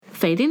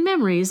Fading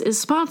Memories is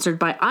sponsored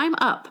by I'm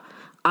Up.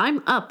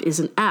 I'm Up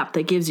is an app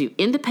that gives you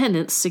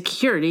independence,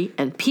 security,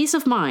 and peace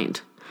of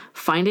mind.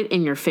 Find it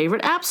in your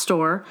favorite app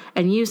store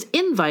and use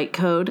invite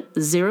code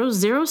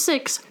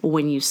 006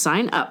 when you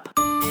sign up.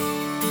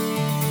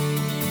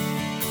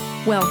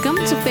 Welcome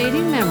to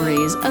Fading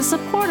Memories, a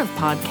supportive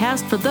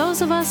podcast for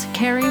those of us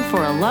caring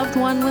for a loved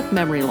one with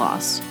memory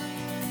loss.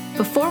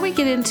 Before we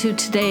get into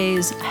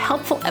today's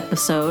helpful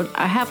episode,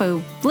 I have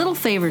a little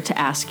favor to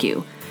ask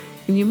you.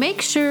 Can you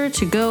make sure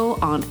to go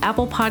on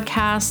Apple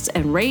Podcasts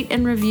and rate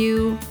and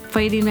review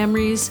Fading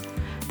Memories?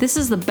 This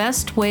is the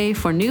best way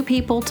for new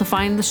people to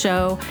find the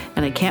show,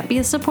 and it can't be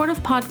a supportive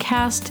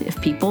podcast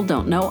if people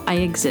don't know I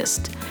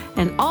exist.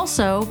 And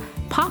also,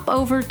 pop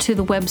over to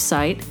the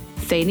website,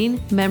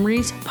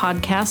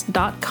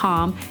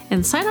 fadingmemoriespodcast.com,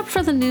 and sign up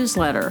for the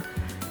newsletter.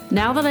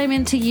 Now that I'm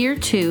into year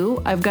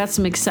 2, I've got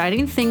some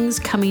exciting things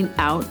coming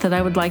out that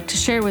I would like to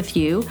share with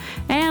you,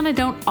 and I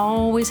don't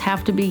always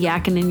have to be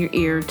yakking in your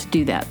ear to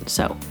do that.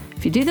 So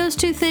if you do those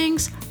 2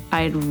 things,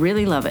 I'd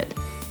really love it.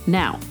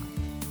 Now,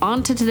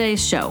 on to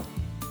today's show.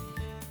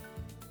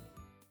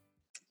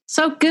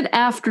 So good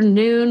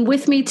afternoon.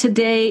 With me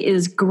today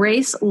is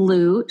Grace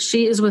Liu.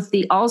 She is with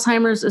the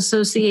Alzheimer's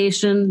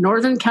Association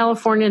Northern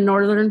California,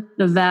 Northern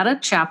Nevada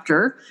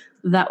chapter.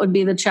 That would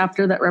be the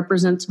chapter that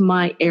represents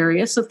my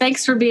area. So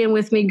thanks for being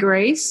with me,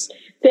 Grace.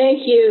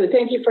 Thank you.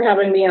 Thank you for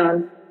having me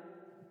on.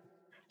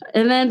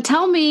 And then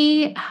tell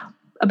me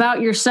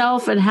about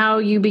yourself and how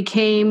you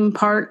became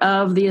part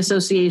of the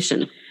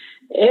association.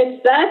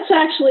 That's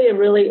actually a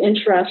really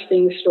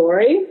interesting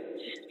story.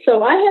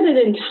 So I had an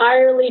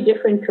entirely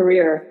different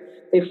career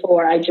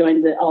before I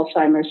joined the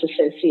Alzheimer's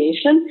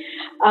Association.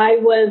 I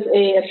was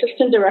an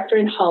assistant director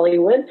in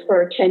Hollywood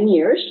for 10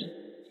 years.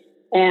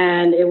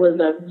 And it was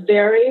a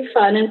very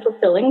fun and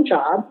fulfilling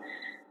job.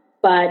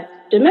 But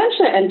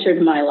dementia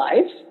entered my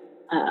life.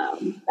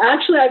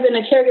 Actually, I've been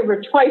a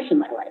caregiver twice in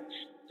my life.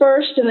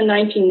 First, in the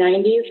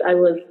 1990s, I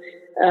was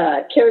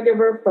a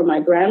caregiver for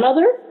my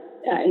grandmother.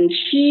 And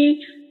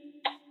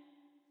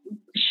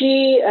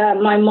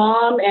my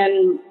mom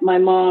and my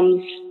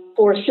mom's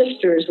 4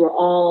 sisters were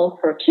all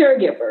her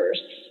caregivers.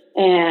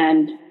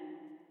 And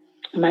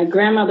my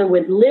grandmother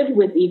would live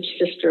with each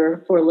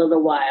sister for a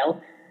little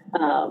while.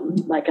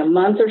 Like a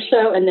month or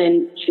so, and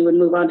then she would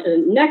move on to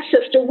the next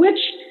sister, which,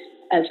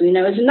 as we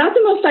know, is not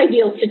the most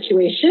ideal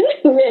situation.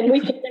 And we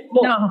can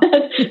No.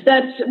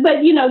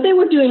 but they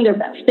were doing their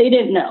best. They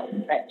didn't know,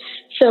 right?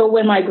 So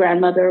when my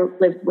grandmother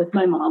lived with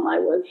my mom, I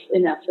was,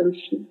 in essence,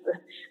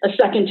 a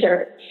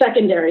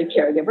secondary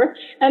caregiver,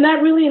 and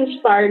that really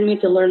inspired me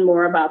to learn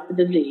more about the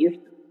disease.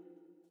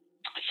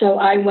 So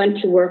I went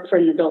to work for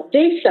an adult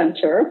day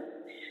center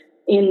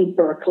in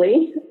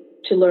Berkeley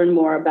to learn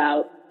more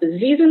about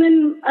disease. And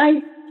then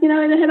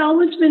it had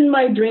always been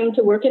my dream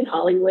to work in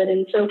Hollywood.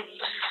 And so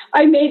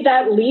I made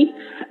that leap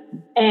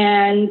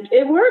and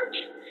it worked.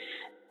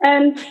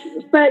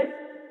 But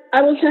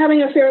I was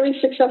having a fairly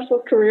successful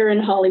career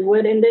in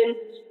Hollywood. And then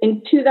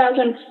in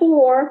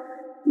 2004,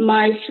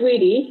 my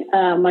sweetie,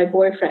 my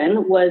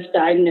boyfriend, was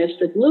diagnosed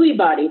with Lewy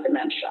body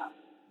dementia.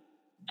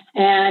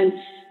 And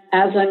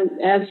as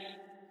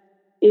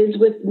is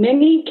with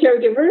many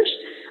caregivers,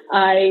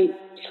 I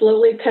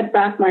slowly cut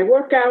back my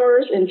work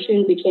hours and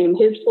soon became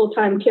his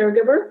full-time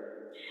caregiver.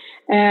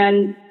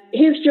 And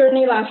his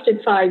journey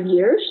lasted 5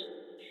 years.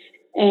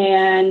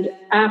 And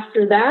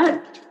after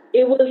that,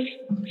 it was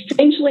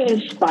strangely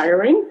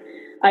inspiring.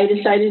 I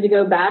decided to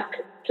go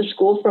back to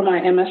school for my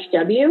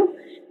MSW,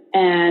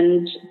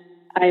 and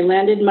I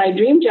landed my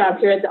dream job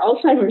here at the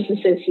Alzheimer's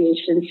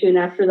Association soon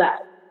after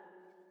that.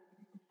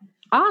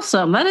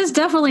 Awesome. That is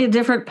definitely a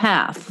different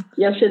path.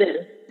 Yes, it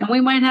is. And we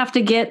might have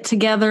to get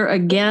together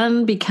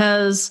again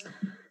because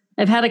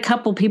I've had a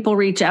couple people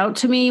reach out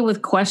to me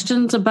with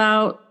questions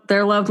about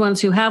their loved ones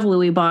who have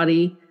Lewy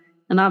body.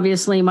 And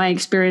obviously my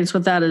experience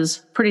with that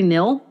is pretty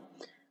nil.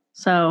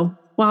 So,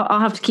 well, I'll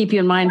have to keep you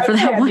in mind for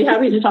that one. I'd be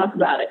happy to talk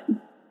about it.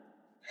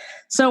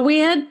 So we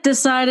had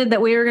decided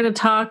that we were going to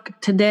talk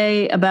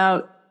today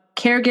about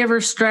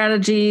caregiver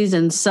strategies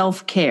and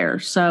self-care.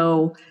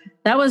 So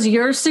that was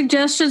your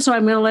suggestion. So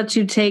I'm going to let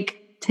you take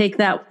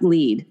that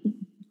lead.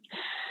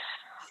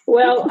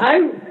 Well,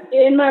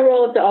 in my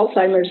role at the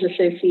Alzheimer's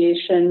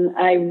Association,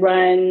 I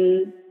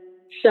run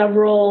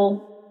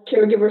several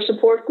caregiver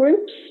support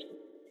groups.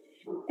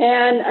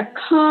 And a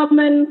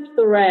common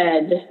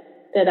thread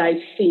that I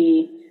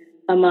see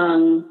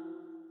among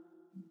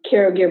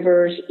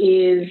caregivers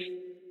is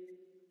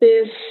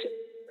this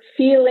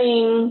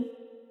feeling,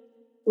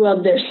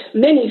 well, there's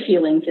many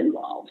feelings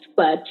involved,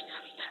 but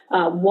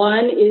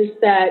one is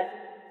that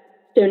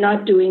they're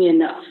not doing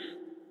enough.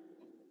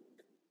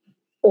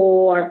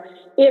 Or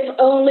if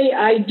only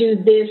I do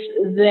this,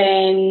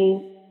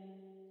 then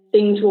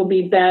things will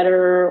be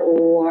better.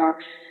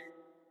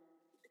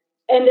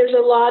 And there's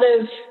a lot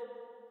of,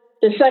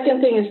 the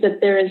second thing is that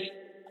there is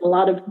a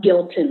lot of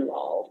guilt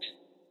involved.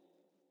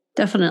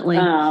 Definitely.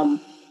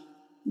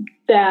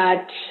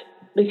 That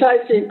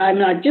besides I'm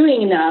not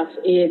doing enough,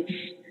 it's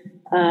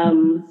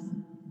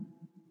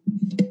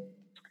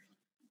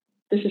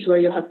this is where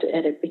you'll have to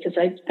edit because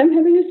I'm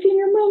having a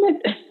senior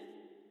moment.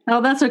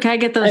 Oh, that's okay. I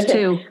get those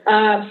too.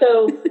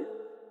 So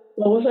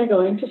what was I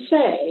going to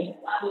say?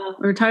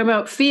 We were talking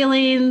about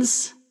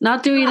feelings,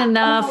 not doing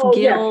enough,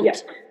 guilt.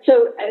 Yes.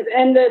 So,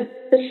 and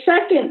the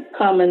second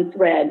common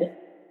thread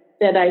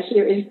that I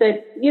hear is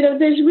that,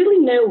 there's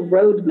really no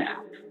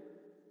roadmap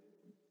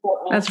for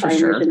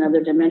Alzheimer's and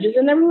other dementias,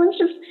 and everyone's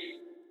just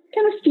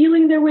kind of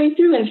feeling their way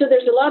through. And so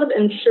there's a lot of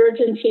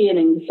uncertainty and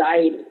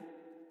anxiety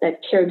that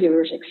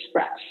caregivers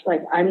express,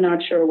 like, I'm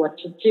not sure what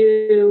to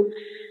do.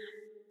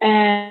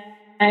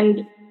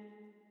 And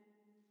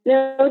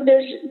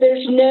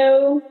there's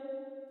no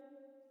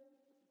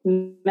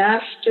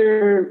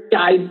master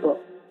guidebook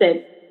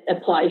that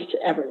applies to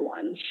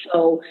everyone.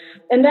 So,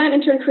 and that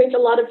in turn creates a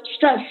lot of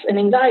stress and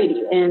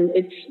anxiety, and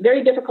it's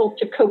very difficult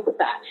to cope with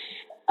that.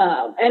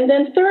 And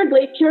then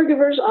thirdly,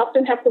 caregivers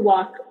often have to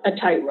walk a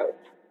tightrope,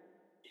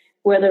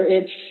 whether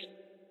it's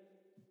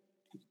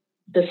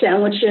the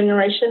sandwich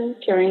generation,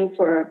 caring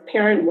for a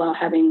parent while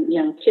having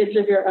young kids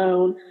of your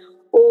own,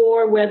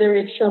 or whether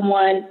it's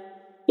someone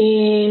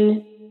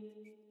in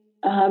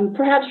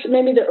perhaps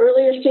maybe the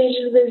earlier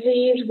stages of the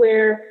disease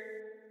where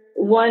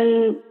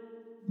one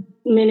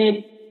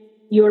minute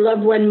your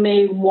loved one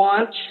may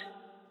want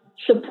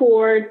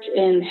support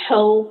and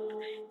help,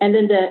 and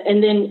then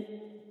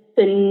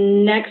the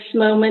next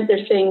moment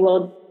they're saying,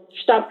 well,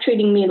 stop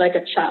treating me like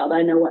a child.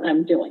 I know what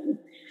I'm doing.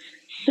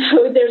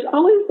 So there's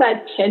always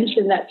that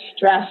tension, that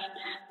stress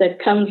that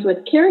comes with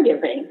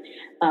caregiving.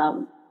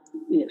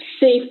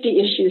 Safety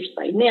issues,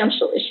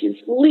 financial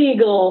issues,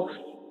 legal,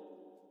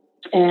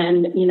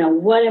 and,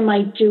 what am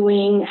I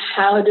doing?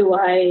 How do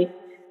I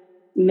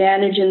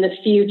manage in the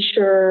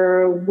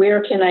future?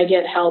 Where can I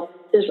get help?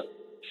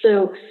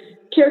 So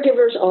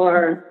caregivers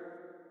are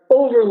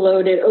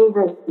overloaded,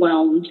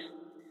 overwhelmed.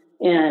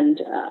 And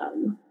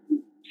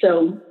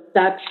so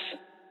that's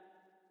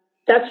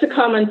the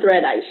common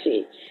thread I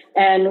see.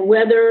 And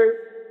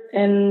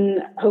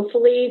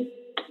hopefully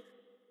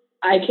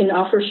I can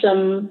offer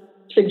some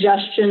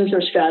suggestions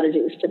or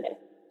strategies today.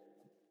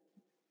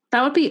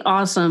 That would be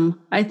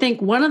awesome. I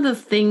think one of the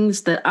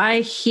things that I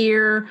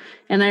hear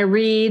and I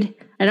read,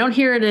 I don't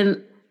hear it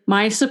in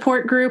my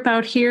support group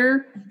out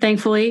here,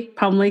 thankfully,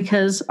 probably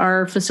because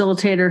our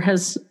facilitator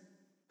has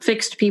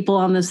fixed people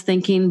on this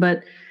thinking,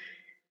 but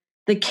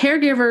the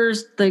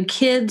caregivers, the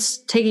kids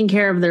taking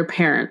care of their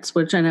parents,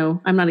 which I know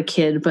I'm not a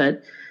kid,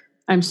 but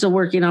I'm still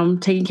working on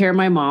taking care of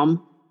my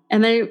mom.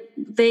 And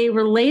they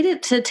relate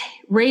it to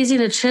raising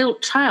a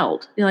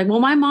child. You're like, well,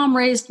 my mom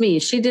raised me.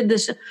 She did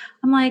this.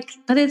 I'm like,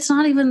 but it's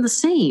not even the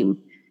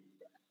same.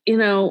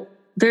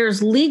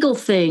 There's legal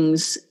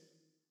things.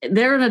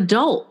 They're an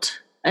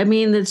adult. I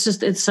mean,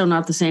 it's so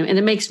not the same. And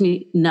it makes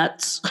me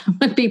nuts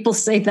when people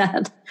say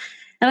that.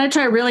 And I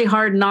try really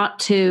hard not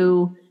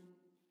to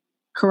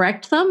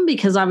correct them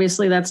because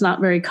obviously that's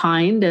not very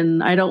kind.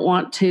 And I don't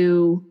want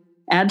to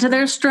add to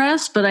their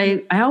stress. But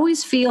I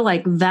always feel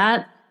like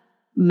that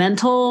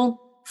mental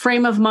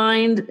frame of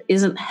mind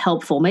isn't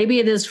helpful. Maybe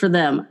it is for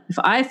them. If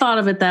I thought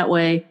of it that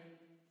way,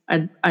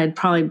 I'd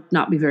probably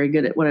not be very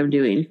good at what I'm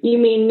doing. You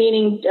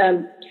meaning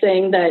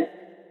saying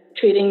that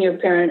treating your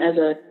parent as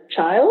a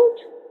child?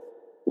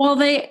 Well,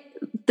 they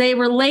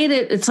relate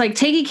it. It's like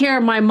taking care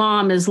of my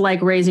mom is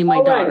like raising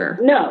my daughter.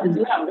 Right.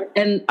 No.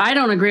 And I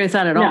don't agree with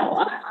that at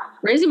all.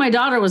 Raising my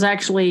daughter was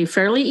actually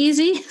fairly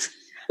easy.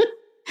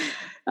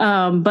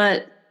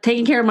 But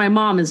taking care of my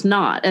mom is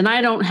not. And I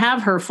don't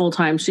have her full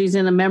time. She's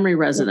in a memory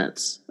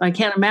residence. I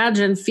can't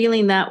imagine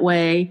feeling that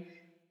way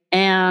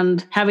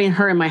and having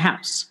her in my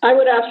house. I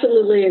would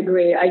absolutely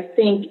agree. I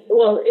think,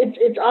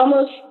 it's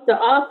almost the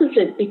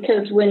opposite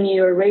because when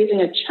you're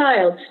raising a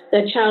child,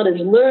 that child is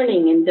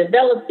learning and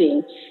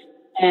developing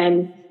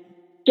and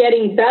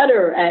getting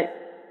better at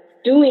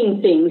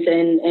doing things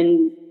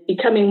and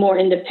becoming more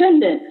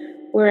independent.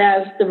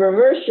 Whereas the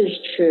reverse is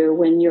true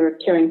when you're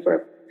caring for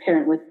a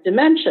parent with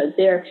dementia.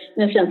 They're,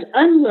 in a sense,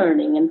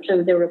 unlearning, and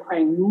so they're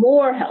requiring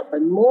more help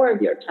and more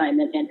of your time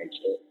and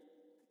energy.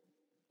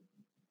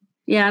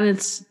 Yeah, and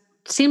it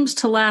seems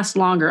to last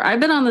longer.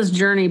 I've been on this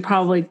journey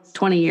probably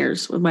 20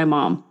 years with my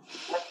mom,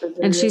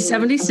 and she's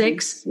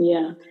 76.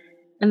 Yeah.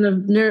 And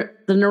the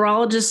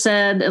neurologist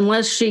said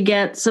unless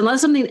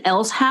something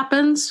else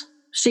happens,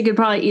 she could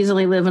probably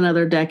easily live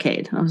another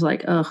decade. I was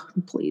like, oh,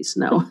 please,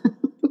 no.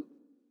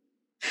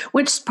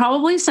 Which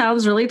probably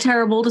sounds really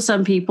terrible to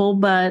some people,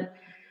 but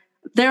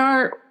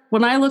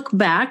when I look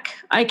back,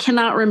 I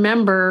cannot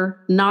remember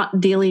not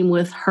dealing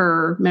with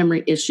her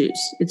memory issues.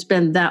 It's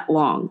been that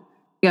long.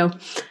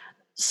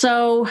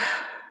 So,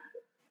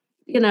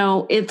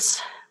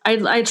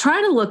 I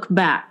try to look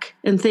back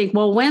and think,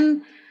 well,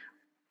 when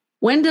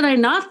did I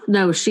not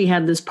know she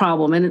had this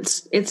problem? And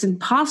it's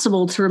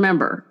impossible to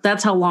remember.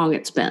 That's how long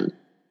it's been.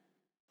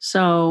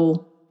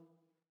 So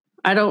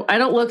I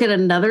don't look at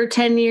another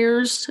 10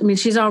 years. I mean,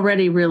 she's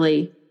already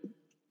really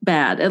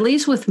bad, at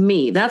least with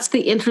me. That's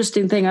the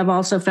interesting thing I've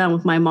also found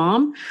with my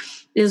mom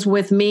is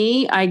with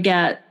me, I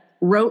get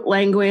rote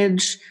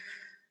language.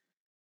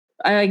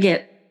 I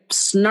get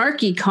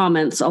snarky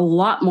comments a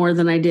lot more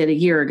than I did a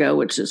year ago,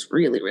 which is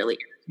really, really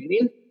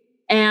irritating.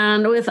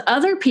 And with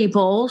other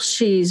people,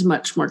 she's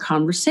much more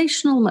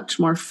conversational, much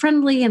more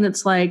friendly. And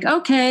it's like,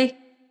 okay,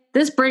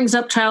 this brings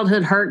up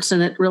childhood hurts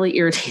and it really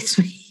irritates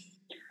me.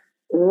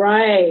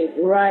 Right.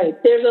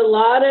 There's a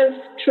lot of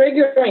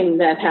triggering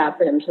that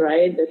happens,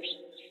 right?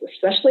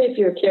 Especially if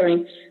you're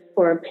caring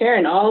for a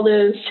parent, all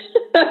those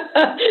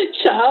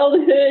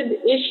childhood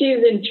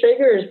issues and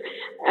triggers,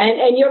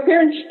 and your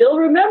parents still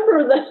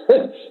remember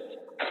those.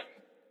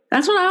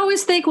 That's what I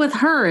always think with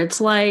her. It's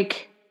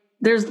like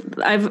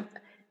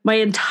my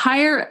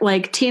entire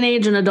like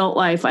teenage and adult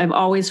life, I've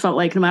always felt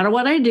like no matter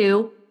what I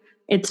do,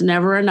 it's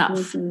never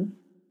enough. Mm-hmm.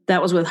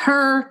 That was with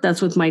her.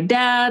 That's with my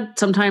dad.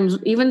 Sometimes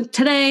even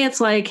today,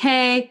 it's like,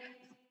 hey,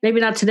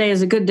 maybe not today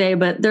is a good day,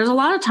 but there's a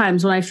lot of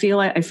times when I feel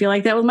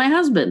like that with my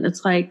husband.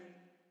 It's like,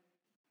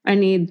 I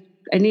need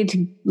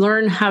to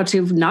learn how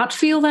to not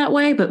feel that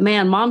way. But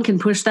man, mom can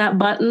push that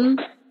button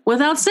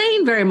without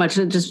saying very much.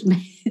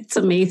 It's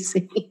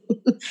amazing.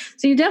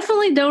 So you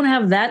definitely don't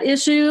have that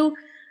issue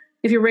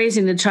if you're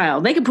raising a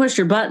child. They can push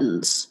your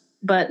buttons,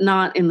 but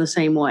not in the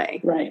same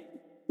way. Right.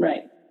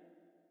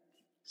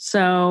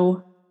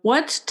 So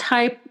what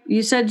type,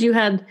 you said you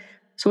had,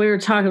 so we were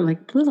talking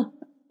like,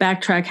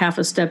 backtrack half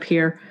a step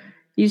here.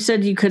 You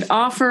said you could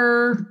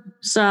offer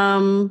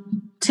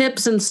some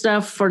tips and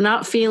stuff for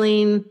not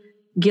feeling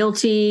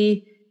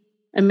guilty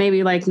and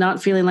maybe like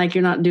not feeling like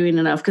you're not doing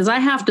enough. Because I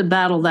have to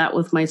battle that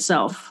with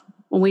myself.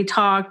 When we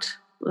talked,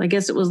 I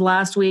guess it was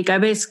last week, I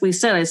basically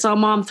said I saw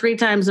mom 3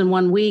 times in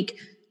 1 week.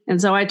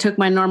 And so I took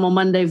my normal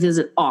Monday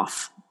visit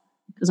off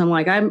because I'm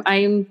like, I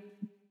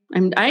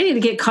need to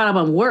get caught up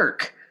on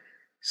work.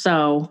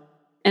 So,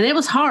 and it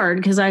was hard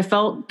because I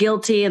felt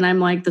guilty, and I'm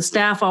like, the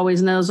staff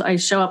always knows I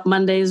show up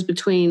Mondays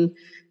between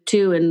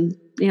 2 and,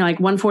 like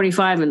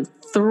 1:45 and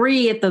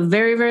 3 at the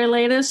very, very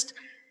latest.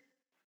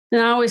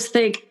 And I always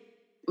think,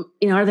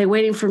 are they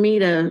waiting for me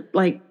to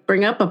like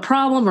bring up a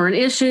problem or an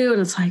issue?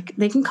 And it's like,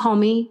 they can call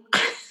me.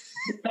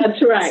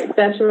 That's right.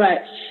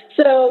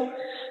 So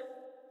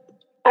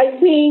I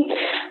think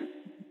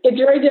it's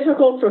very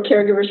difficult for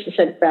caregivers to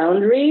set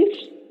boundaries.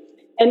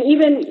 And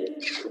even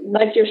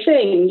like you're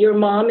saying, your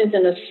mom is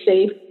in a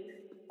safe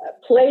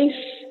place.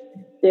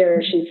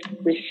 She's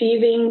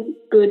receiving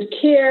good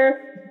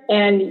care,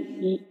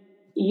 and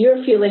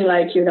you're feeling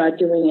like you're not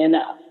doing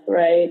enough,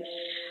 right?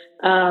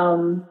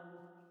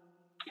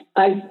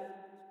 I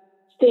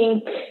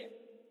think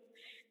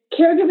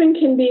caregiving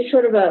can be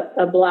sort of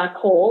a black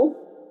hole,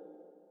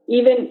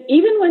 even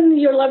when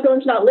your loved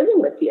one's not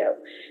living with you.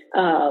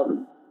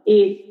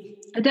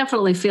 I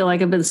definitely feel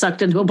like I've been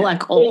sucked into a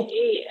black hole.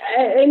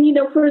 And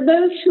for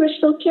those who are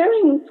still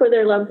caring for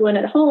their loved one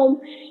at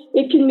home,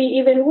 it can be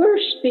even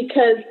worse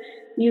because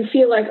you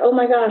feel like, oh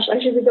my gosh, I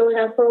should be going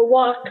out for a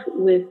walk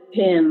with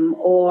him,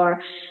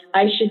 or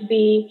I should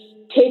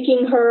be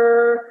taking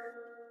her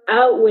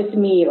out with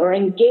me or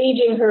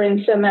engaging her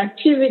in some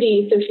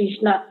activity so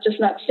she's not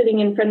sitting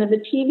in front of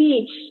the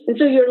TV. And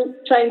so you're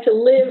trying to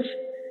live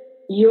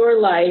your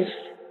life,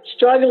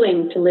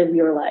 struggling to live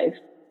your life,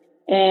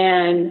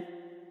 and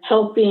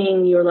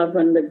helping your loved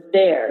one live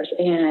theirs.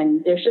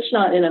 And there's just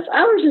not enough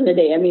hours in the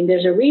day. I mean,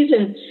 there's a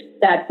reason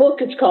that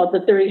book is called The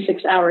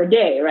 36-Hour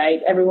Day, right?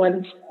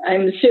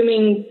 I'm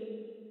assuming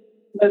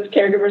most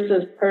caregivers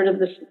have heard of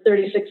this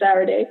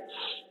 36-hour day.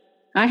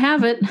 I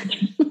haven't.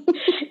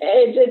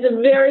 It's a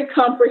very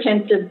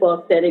comprehensive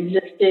book that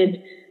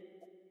existed.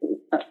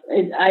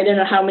 I don't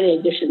know how many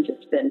editions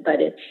it's been,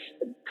 but it's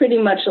pretty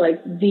much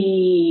like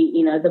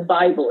the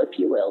Bible, if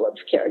you will, of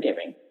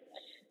caregiving.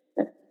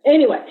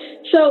 Anyway,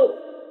 so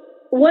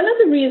one of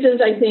the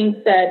reasons I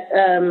think that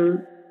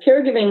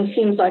caregiving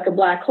seems like a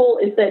black hole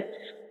is that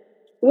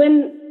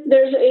when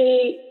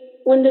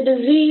the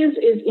disease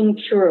is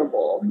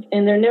incurable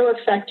and there are no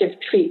effective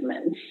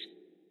treatments,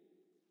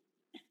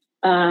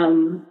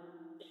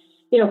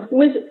 if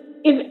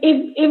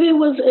it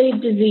was a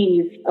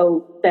disease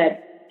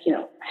that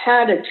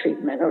had a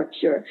treatment or a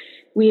cure,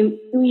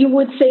 you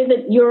would say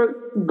that your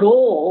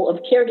goal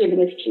of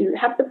caregiving is to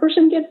have the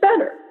person get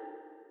better,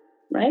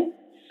 right?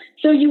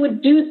 So you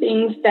would do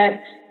things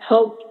that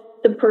help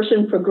the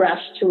person progress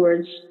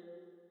towards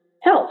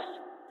health.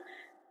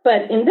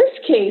 But in this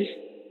case,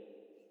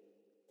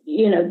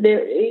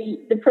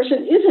 the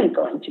person isn't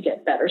going to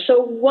get better.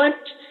 So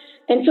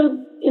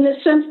in a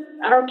sense,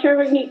 our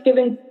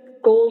caregiving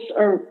goals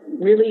are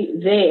really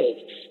vague.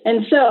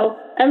 And so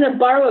I'm going to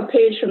borrow a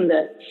page from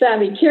the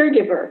Savvy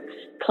Caregiver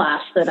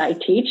class that I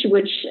teach,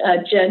 which,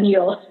 Jen,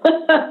 you'll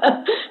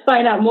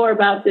find out more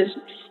about this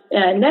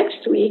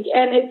next week.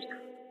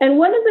 And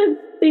one of the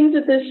things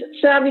that this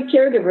Savvy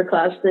Caregiver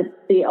class that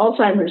the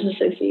Alzheimer's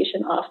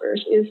Association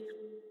offers is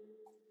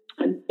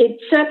it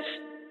sets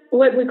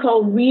what we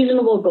call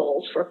reasonable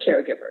goals for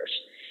caregivers.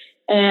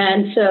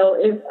 And so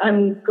if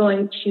I'm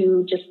going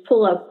to just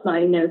pull up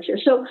my notes here.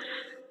 So,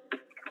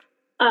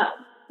 how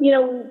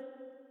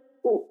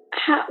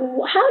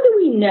do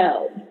we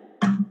know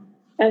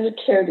as a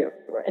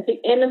caregiver at the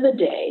end of the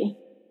day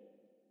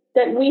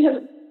that we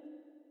have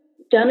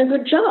done a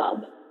good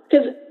job?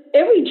 because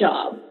every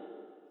job,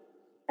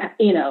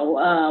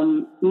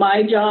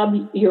 my job,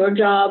 your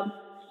job,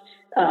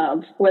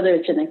 whether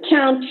it's an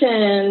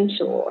accountant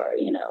or,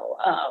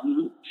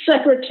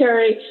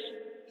 secretary,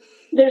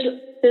 there's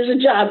a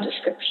job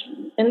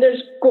description and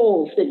there's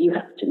goals that you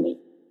have to meet.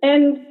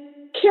 And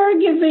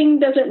caregiving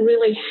doesn't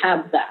really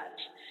have that.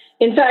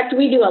 In fact,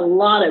 we do a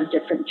lot of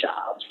different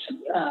jobs.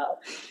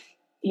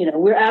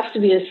 We're asked to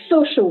be a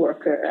social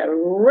worker, a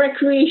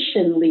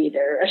recreation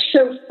leader, a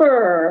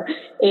chauffeur,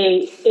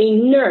 a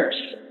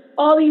nurse,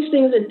 all these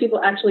things that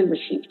people actually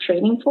receive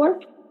training for.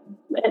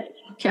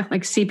 Yeah,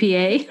 like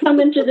CPA. Come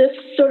into this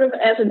sort of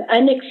as an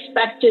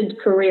unexpected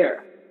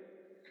career,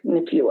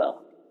 if you will.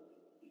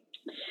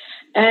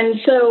 And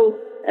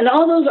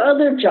all those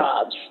other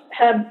jobs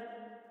have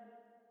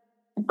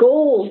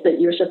goals that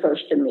you're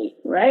supposed to meet,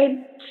 right?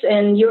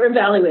 And you're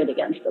evaluated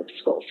against those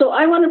goals. So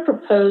I want to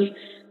propose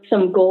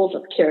some goals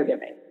of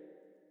caregiving.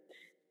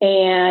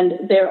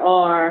 And there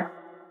are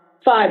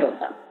 5 of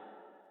them.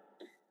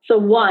 So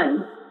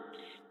 1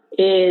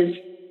 is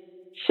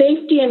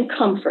safety and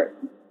comfort.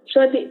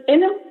 So at the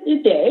end of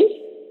the day,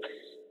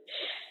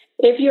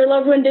 if your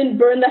loved one didn't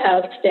burn the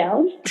house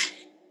down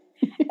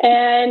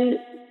and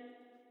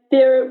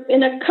they're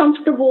in a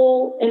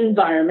comfortable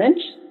environment,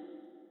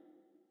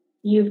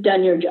 you've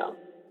done your job.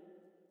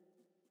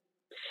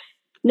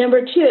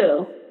 Number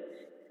 2,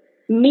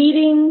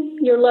 meeting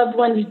your loved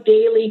one's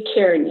daily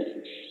care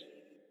needs.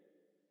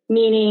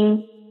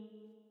 Meaning,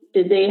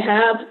 did they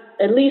have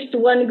at least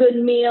one good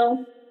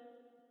meal?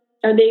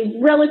 Are they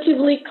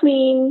relatively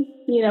clean?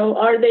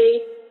 Are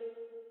they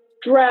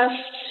dressed?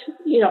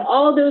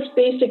 All those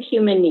basic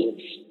human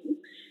needs.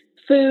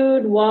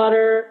 Food,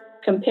 water,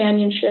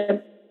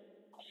 companionship.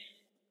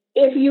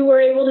 If you were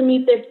able to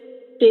meet their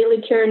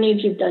daily care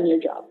needs, you've done your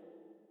job.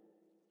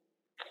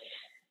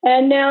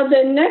 And now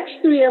the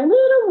next 3 are a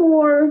little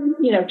more,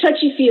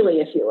 touchy-feely,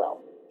 if you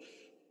will.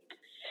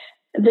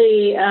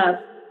 The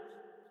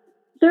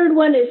 3rd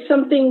one is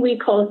something we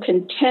call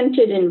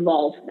contented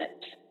involvement.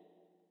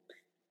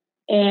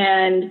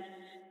 And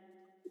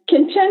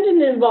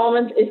contented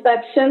involvement is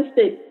that sense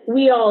that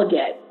we all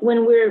get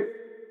when we're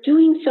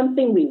doing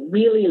something we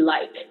really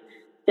like,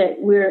 that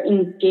we're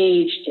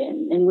engaged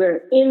in, and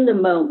we're in the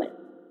moment.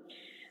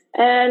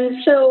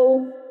 And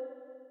so,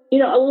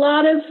 a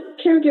lot of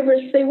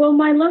caregivers say, well,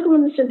 my loved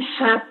one isn't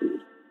happy.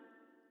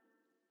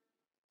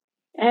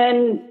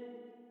 And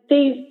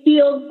they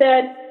feel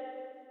that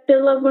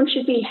their loved one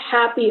should be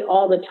happy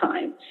all the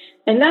time.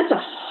 And that's a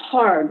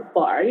hard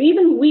bar.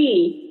 Even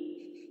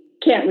we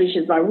can't reach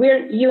this bar.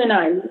 You and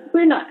I,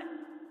 we're not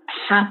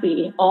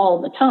happy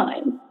all the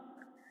time,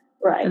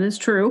 right? That is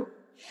true.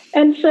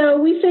 And so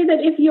we say that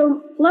if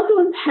your loved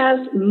one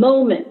has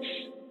moments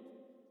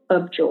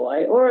of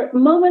joy or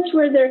moments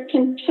where they're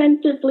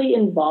contentedly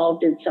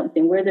involved in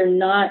something, where they're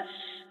not,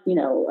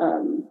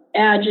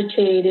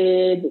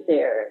 agitated,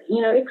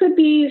 it could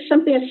be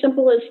something as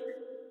simple as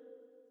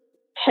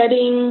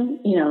petting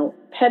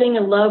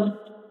a loved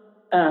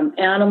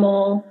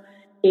animal.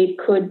 It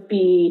could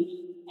be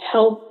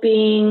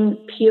helping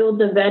peel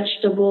the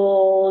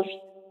vegetables,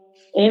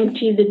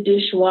 empty the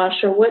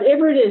dishwasher,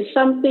 whatever it is,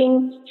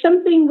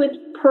 something with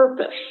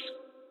purpose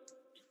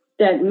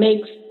that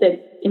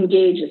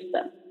engages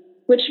them.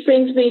 Which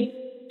brings me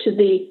to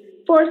the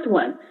 4th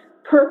one,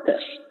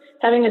 purpose,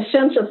 having a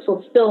sense of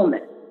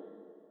fulfillment.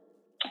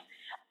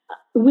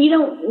 We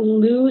don't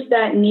lose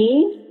that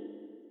need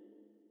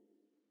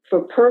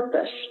for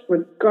purpose,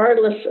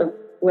 regardless of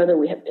whether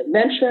we have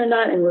dementia or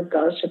not, and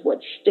regardless of what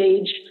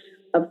stage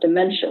of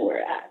dementia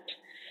we're at.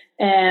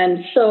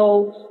 And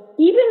so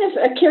even if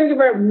a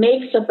caregiver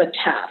makes up a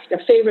task, a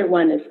favorite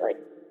one is like,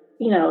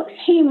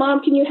 hey,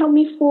 Mom, can you help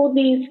me fold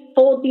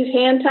these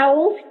hand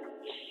towels?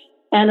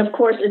 And of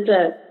course,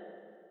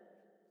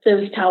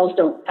 those towels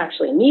don't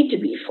actually need to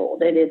be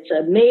folded. It's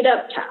a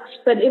made-up task.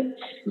 But if,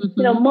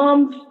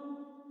 Mom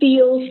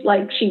feels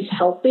like she's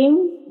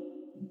helping,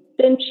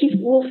 then she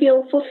will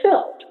feel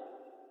fulfilled.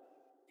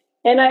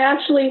 And I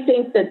actually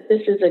think that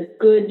this is a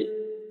good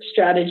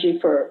strategy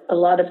for a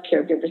lot of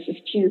caregivers is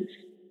to,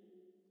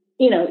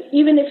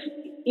 even if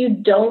you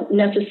don't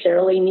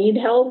necessarily need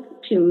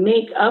help, to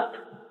make up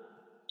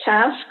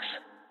tasks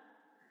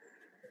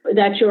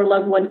that your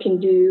loved one can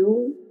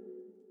do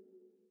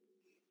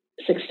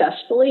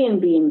successfully and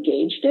be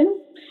engaged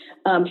in,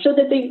 so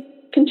that they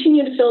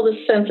continue to feel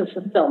this sense of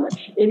fulfillment.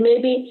 It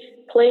may be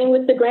playing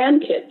with the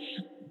grandkids.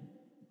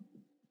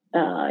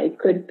 It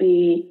could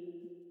be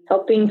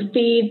helping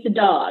feed the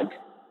dog,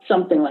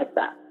 something like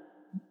that.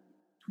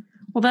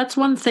 Well, that's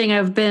one thing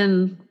I've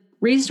been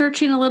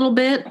researching a little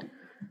bit.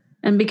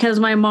 And because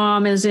my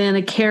mom is in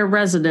a care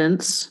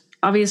residence,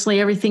 obviously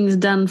everything's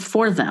done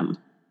for them.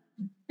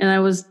 And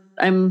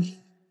I'm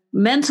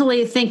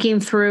mentally thinking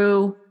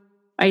through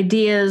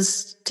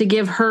ideas to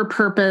give her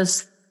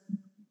purpose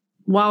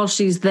while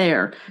she's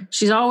there.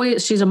 She's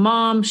a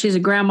mom, she's a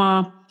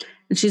grandma,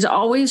 and she's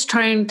always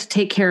trying to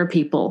take care of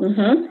people.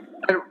 Mm-hmm.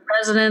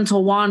 Residents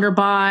will wander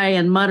by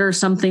and mutter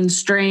something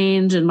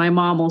strange, and my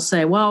mom will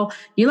say, well,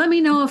 you let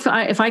me know if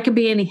I could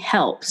be any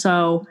help.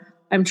 So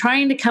I'm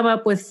trying to come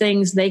up with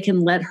things they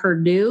can let her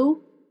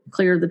do,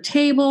 clear the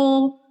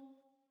table.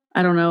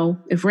 I don't know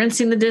if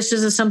rinsing the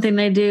dishes is something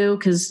they do,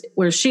 because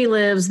where she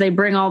lives, they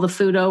bring all the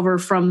food over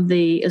from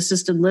the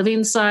assisted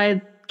living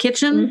side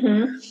kitchen.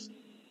 Mm-hmm.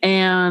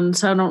 And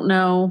so I don't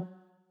know.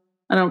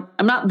 I'm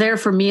not there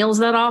for meals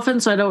that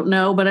often, so I don't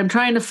know, but I'm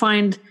trying to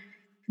find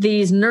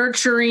these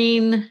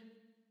nurturing,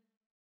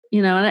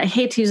 and I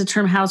hate to use the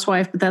term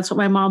housewife, but that's what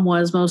my mom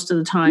was most of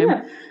the time.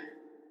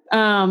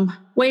 Yeah.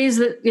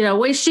 Ways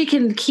she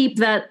can keep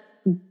that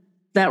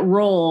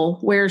role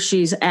where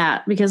she's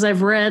at, because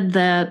I've read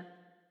that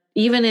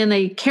even in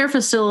a care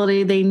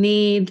facility, they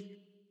need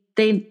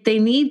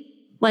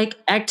like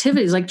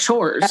activities, like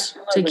chores.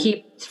 Absolutely. To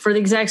keep, for the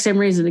exact same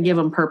reason, to give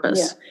them purpose.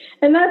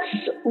 Yeah. And that's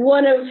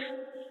one of,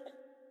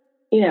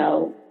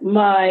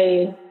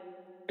 my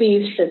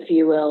beefs, if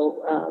you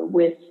will,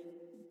 with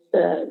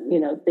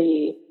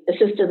the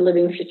assisted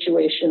living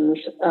situations,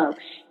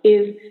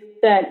 is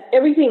that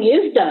everything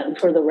is done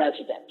for the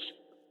residents.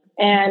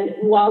 And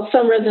while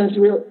some residents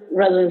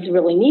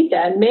really need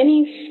that,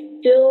 many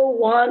still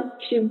want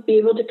to be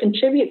able to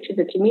contribute to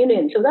the community.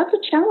 And so that's a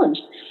challenge.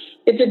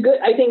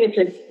 I think it's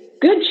a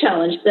good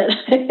challenge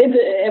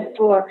that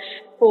for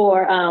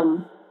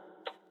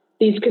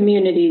these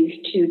communities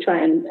to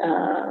try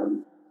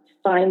and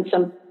find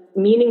some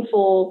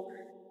meaningful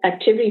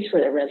activities for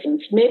their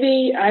residents.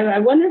 Maybe I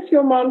wonder if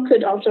your mom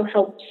could also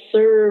help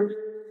serve,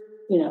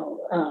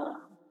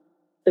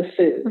 the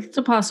food. It's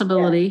a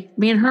possibility. Yeah. I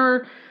mean,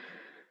 her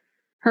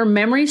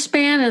memory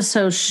span is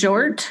so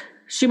short.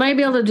 She might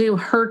be able to do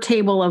her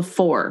table of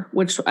 4,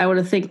 which I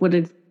would think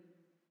would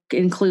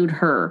include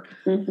her.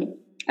 Mm-hmm.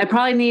 I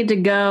probably need to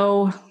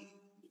go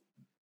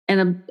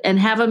and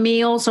have a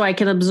meal so I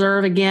can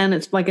observe again.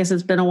 It's like I said,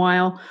 it's been a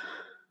while,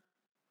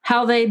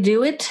 how they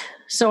do it,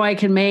 so I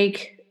can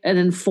make an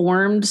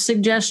informed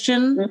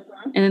suggestion.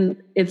 Mm-hmm.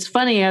 And it's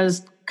funny, I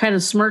was kind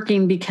of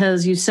smirking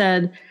because you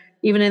said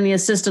even in the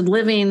assisted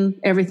living,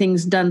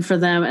 everything's done for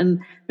them.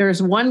 And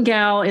there's one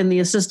gal in the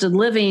assisted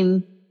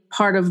living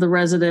part of the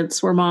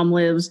residence where mom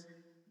lives.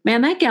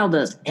 Man, that gal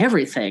does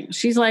everything.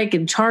 She's like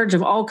in charge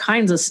of all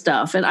kinds of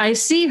stuff. And I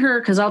see her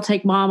because I'll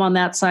take mom on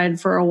that side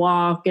for a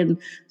walk. And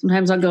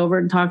sometimes I'll go over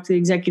and talk to the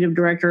executive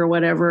director or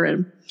whatever.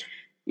 And,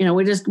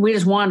 we just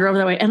wander over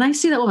that way. And I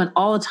see that woman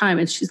all the time.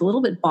 And she's a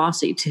little bit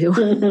bossy too.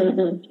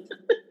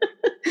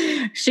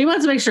 She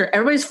wants to make sure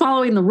everybody's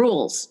following the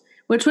rules,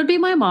 which would be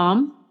my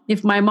mom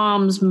if my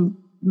mom's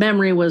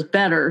memory was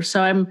better.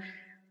 So I'm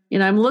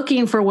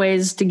looking for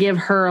ways to give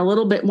her a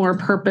little bit more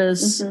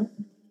purpose.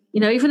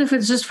 Mm-hmm. Even if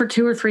it's just for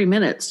 2 or 3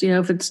 minutes,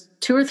 if it's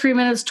 2 or 3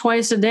 minutes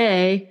twice a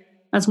day,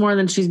 that's more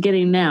than she's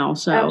getting now.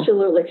 So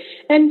absolutely.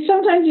 And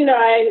sometimes,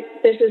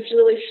 there's this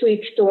really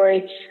sweet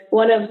story.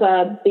 One of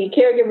the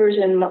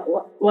caregivers in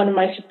one of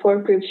my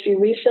support groups, she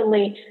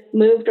recently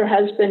moved her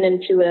husband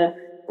into a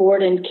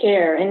board and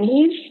care, and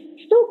he's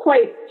still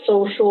quite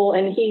social,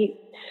 and he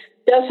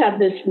does have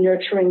this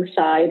nurturing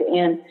side.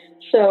 And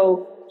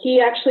so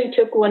he actually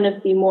took one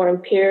of the more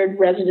impaired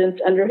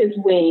residents under his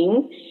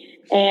wing,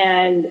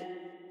 and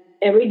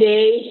every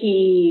day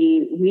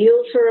he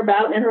wheels her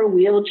about in her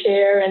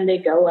wheelchair, and they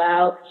go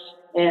out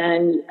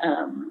and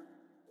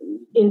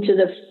into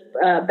the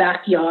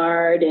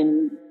backyard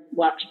and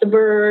watch the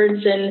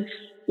birds, and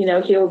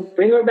he'll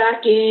bring her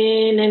back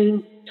in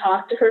and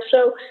talk to her.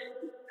 So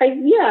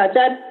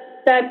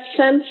that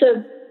sense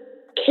of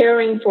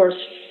caring for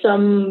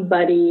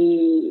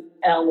somebody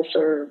else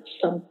or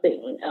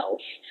something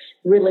else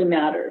really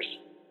matters.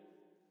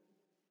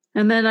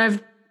 And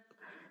then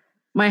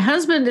my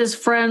husband is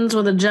friends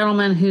with a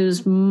gentleman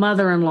whose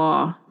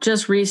mother-in-law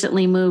just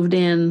recently moved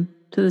in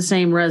to the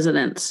same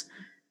residence.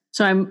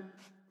 So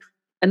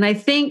I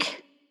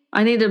think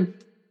I need to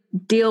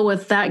deal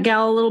with that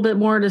gal a little bit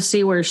more to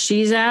see where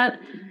she's at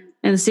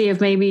and see if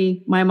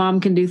maybe my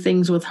mom can do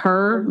things with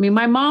her. I mean,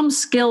 my mom's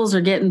skills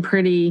are getting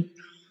pretty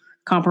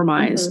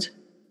compromised.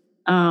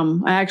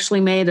 Mm-hmm. I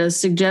actually made a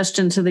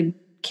suggestion to the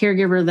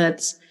caregiver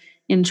that's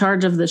in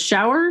charge of the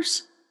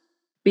showers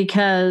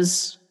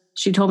because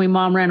she told me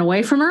mom ran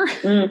away from her.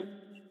 Mm.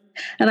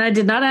 And I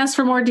did not ask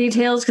for more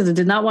details because I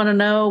did not want to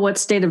know what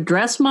state of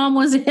dress mom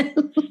was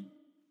in.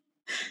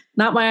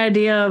 Not my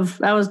idea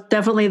that was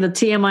definitely the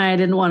TMI I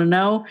didn't want to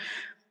know.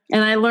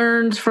 And I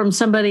learned from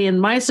somebody in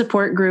my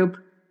support group,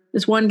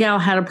 this one gal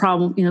had a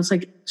problem. It's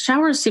like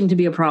showers seem to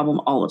be a problem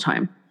all the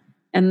time.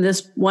 And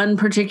this one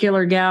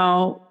particular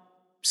gal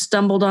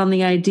stumbled on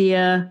the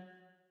idea.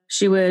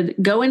 She would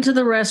go into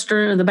the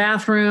restroom, the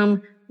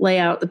bathroom, lay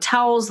out the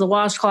towels, the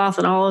washcloth,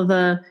 and all of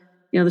the,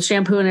 the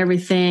shampoo and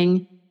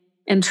everything,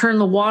 and turn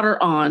the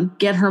water on,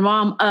 get her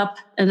mom up.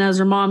 And as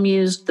her mom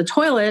used the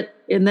toilet,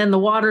 and then the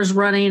water's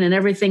running and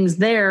everything's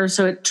there.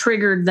 So it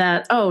triggered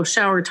that,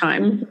 shower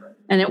time. Mm-hmm.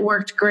 And it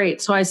worked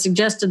great. So I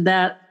suggested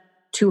that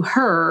to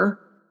her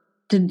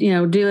to,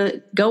 do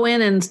it, go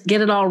in and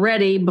get it all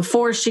ready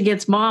before she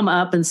gets mom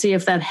up and see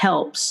if that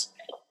helps.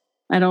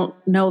 I don't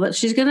know that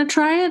she's going to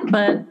try it,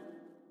 but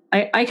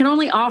I can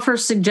only offer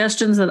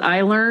suggestions that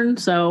I learned.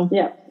 So,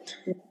 yeah,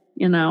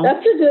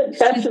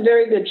 that's a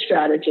very good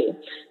strategy.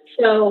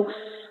 So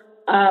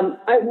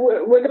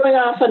we're going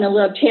off on a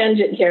little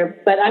tangent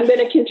here, but I'm going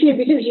to continue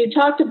because you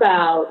talked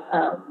about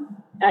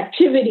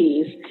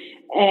activities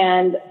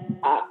and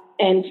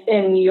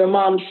your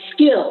mom's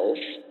skills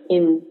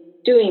in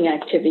doing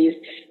activities.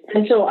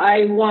 And so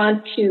I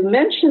want to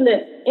mention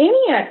that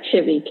any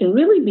activity can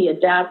really be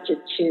adapted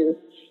to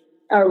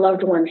our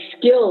loved one's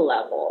skill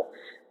level.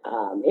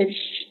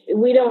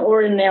 We don't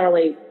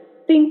ordinarily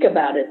think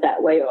about it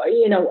that way. Or,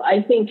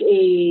 I think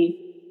a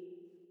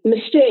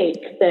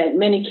mistake that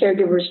many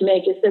caregivers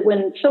make is that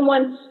when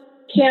someone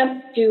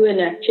can't do an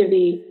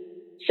activity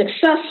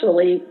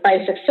successfully,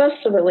 by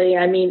successfully,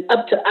 I mean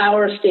up to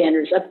our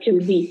standards, up to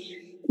the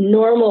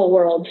normal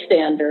world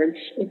standards,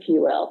 if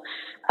you will,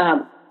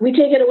 we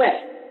take it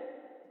away.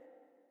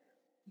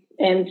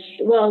 And,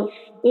 well,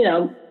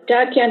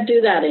 Dad can't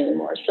do that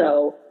anymore,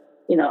 so,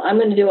 I'm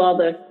going to do all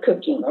the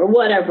cooking or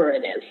whatever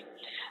it is.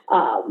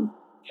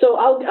 So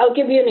I'll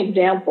give you an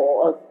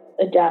example of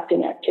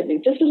adapting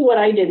activities. This is what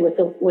I did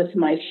with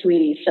my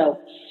sweetie. So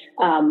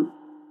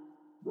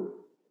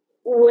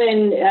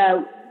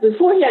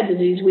before he had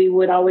disease, we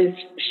would always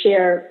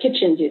share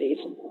kitchen duties.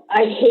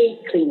 I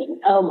hate cleaning.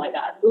 Oh my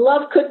God.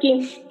 Love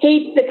cooking,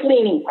 hate the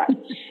cleaning part.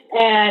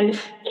 And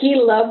he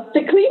loved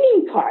the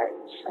cleaning part.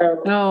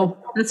 So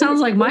that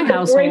sounds like my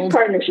household. Great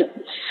partnership.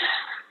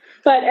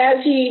 But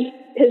as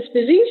his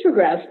disease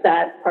progressed,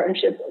 that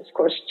partnership, of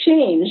course,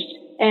 changed.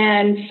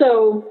 And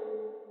so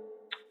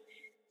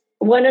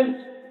one of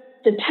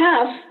the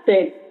tasks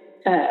that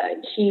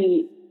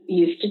he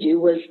used to do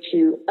was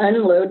to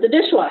unload the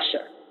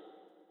dishwasher.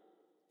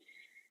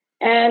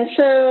 And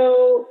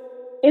so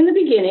in the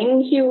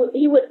beginning, he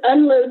would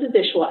unload the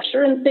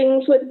dishwasher and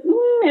things would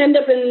end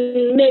up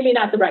in maybe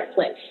not the right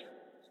place.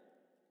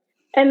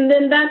 And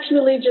then that's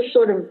really just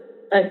sort of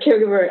a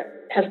caregiver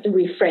has to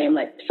reframe,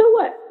 like, so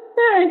what?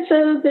 All right,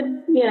 so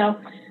the,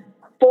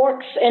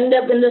 forks end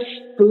up in the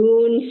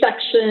spoon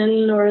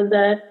section or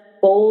the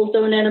bowls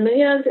don't end up,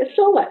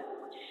 so what?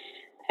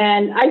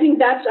 And I think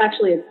that's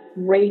actually a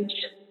great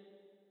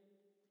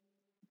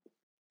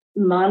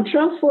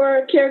mantra for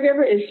a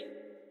caregiver is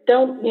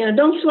don't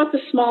sweat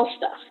the small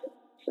stuff.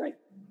 It's like,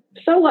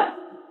 so what?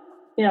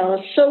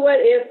 So what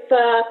if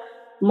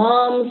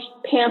mom's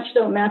pants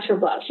don't match her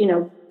blouse?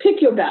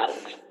 Pick your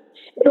battles.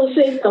 It'll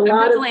save a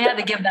lot of had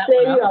to give that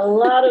save one you a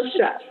lot of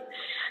stress.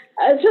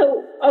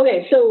 So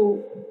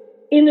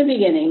in the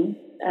beginning,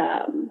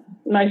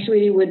 my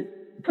sweetie would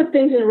put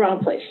things in the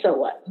wrong place. So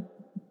what?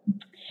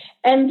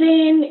 And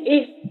then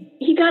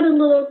he got a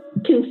little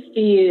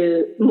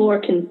more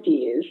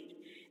confused.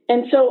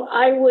 And so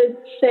I would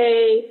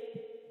say,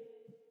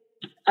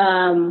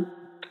 I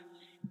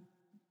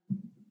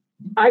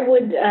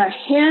would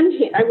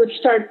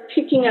start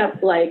picking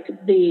out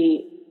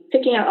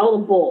all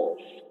the bowls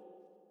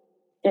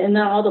and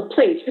then all the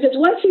plates, because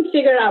once he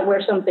figured out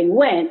where something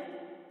went,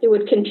 he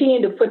would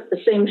continue to put the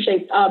same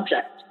shaped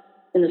object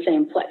in the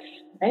same place,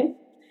 right?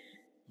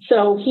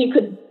 So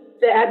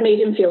that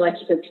made him feel like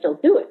he could still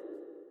do it.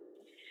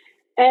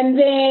 And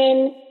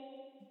then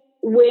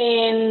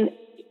when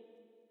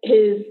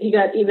he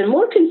got even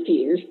more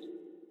confused,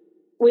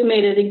 we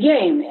made it a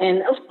game.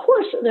 And of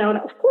course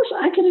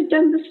I could have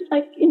done this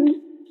like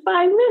in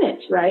 5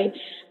 minutes, right?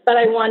 But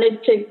I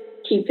wanted to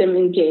keep him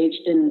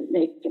engaged and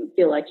make him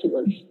feel like he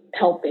was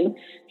helping.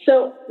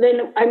 So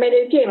then I made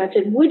it a game. I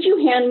said, would you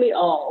hand me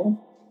all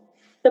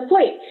the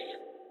plates?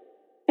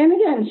 And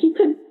again, he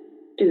could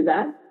do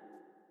that.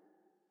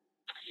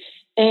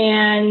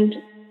 And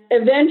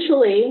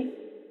eventually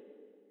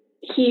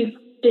he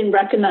didn't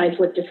recognize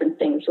what different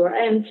things were.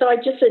 And so I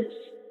just said,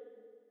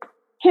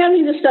 hand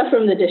me the stuff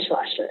from the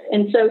dishwasher.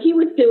 And so he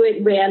would do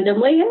it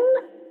randomly, and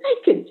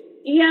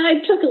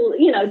it took a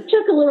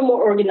little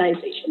more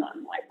organization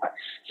on my part.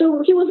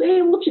 So he was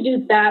able to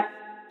do that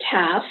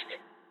task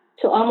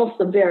till almost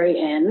the very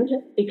end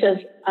because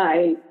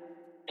I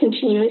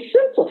continually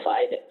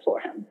simplified it for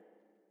him.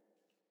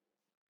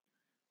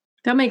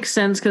 That makes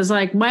sense, because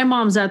like my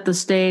mom's at the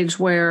stage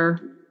where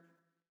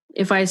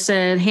if I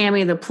said, hand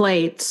me the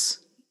plates,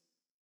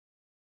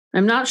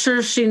 I'm not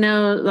sure she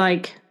knows,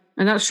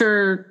 I'm not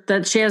sure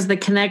that she has the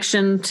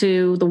connection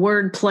to the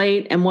word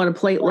plate and what a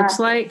plate looks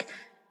like.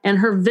 And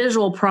her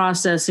visual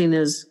processing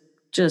is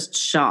just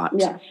shot.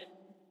 Yes.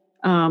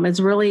 It's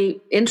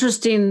really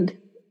interesting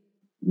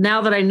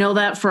now that I know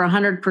that for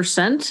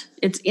 100%.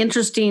 It's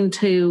interesting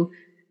to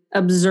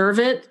observe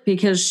it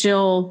because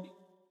she'll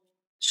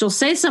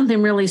say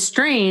something really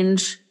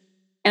strange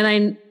and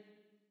I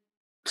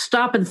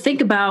stop and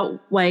think about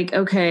like,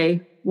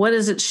 okay, what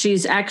is it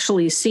she's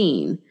actually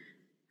seeing?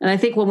 And I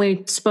think when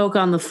we spoke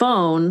on the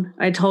phone,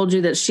 I told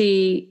you that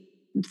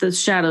the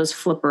shadows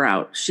flip her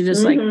out. She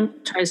just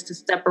tries to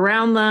step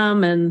around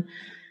them. And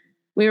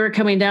we were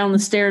coming down the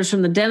stairs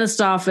from the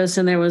dentist office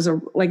and there was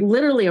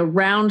literally a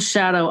round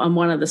shadow on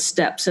one of the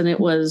steps. And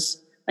it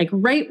was like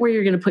right where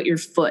you're going to put your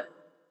foot.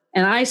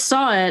 And I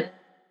saw it.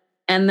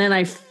 And then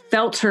I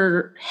felt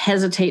her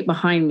hesitate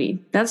behind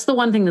me. That's the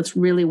one thing that's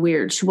really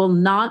weird. She will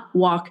not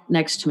walk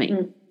next to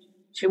me.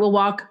 She will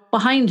walk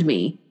behind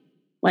me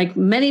like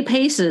many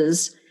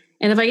paces.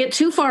 And if I get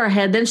too far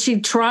ahead, then she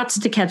trots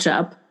to catch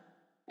up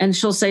and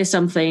she'll say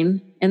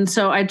something. And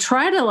so I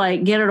try to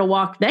like get her to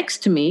walk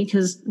next to me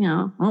because, I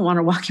don't want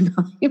her walking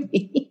behind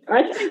me.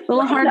 It's a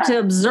little hard to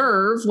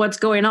observe what's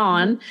going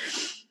on.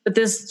 But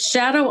this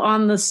shadow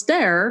on the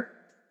stair,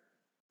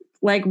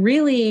 like,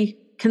 really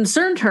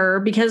concerned her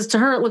because to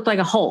her it looked like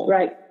a hole.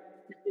 Right.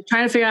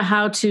 Trying to figure out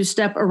how to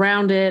step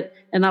around it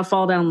and not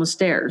fall down the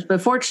stairs.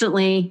 But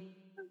fortunately,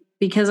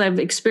 because I've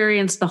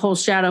experienced the whole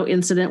shadow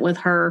incident with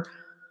her,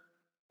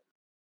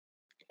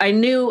 I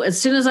knew as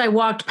soon as I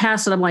walked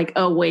past it, I'm like,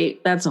 oh,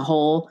 wait, that's a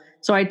hole.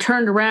 So I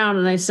turned around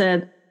and I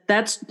said,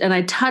 and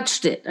I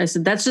touched it. I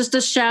said, that's just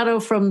a shadow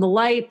from the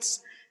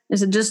lights. I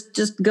said,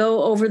 just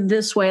go over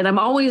this way. And I'm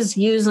always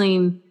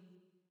using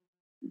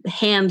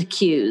hand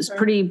cues,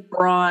 pretty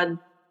broad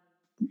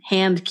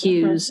hand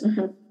cues.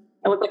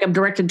 I look like I'm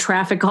directing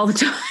traffic all the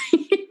time.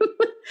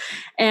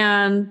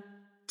 And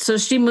so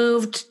she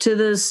moved to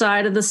the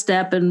side of the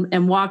step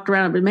and walked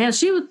around. But man,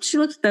 she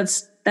looked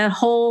at that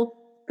hole,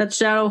 that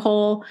shadow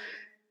hole,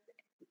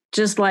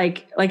 just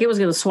like it was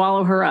going to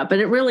swallow her up.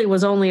 And it really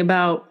was only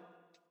about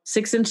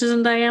 6 inches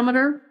in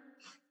diameter.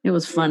 It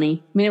was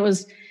funny. I mean,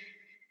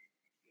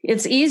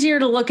 it's easier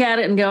to look at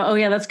it and go, oh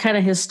yeah, that's kind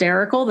of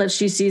hysterical that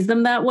she sees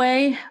them that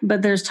way.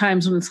 But there's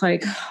times when it's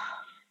like,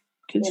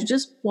 could you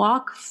just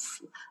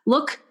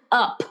look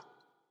up,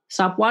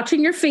 stop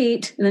watching your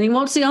feet, and then you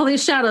won't see all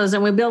these shadows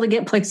and we'll be able to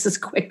get places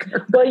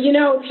quicker. Well,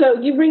 so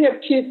you bring up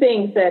two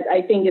things that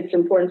I think it's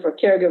important for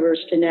caregivers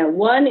to know.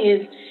 One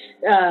is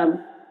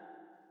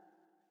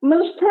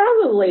most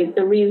probably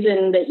the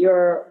reason that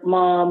your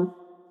mom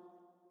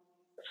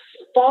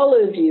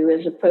follows you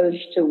as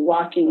opposed to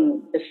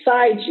walking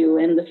beside you,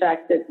 and the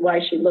fact that why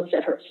she looks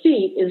at her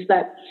feet is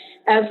that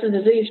as the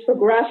disease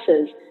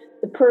progresses,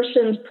 the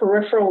person's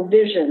peripheral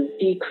vision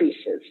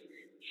decreases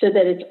so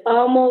that it's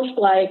almost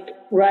like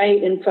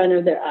right in front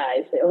of their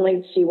eyes. They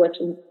only see what's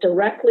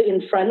directly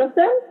in front of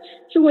them.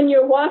 So when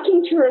you're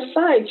walking to her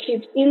side,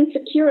 she's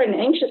insecure and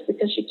anxious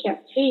because she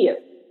can't see you.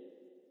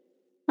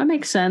 That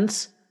makes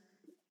sense.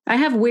 I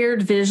have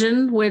weird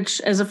vision, which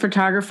as a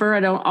photographer,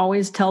 I don't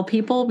always tell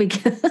people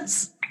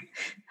because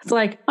it's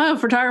like, oh, a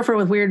photographer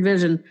with weird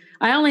vision.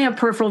 I only have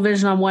peripheral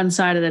vision on one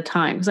side at a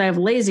time because I have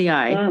lazy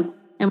eye and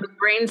my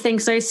brain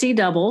thinks I see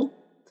double.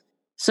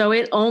 So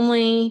it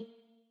only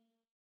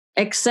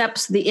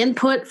accepts the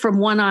input from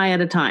one eye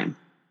at a time.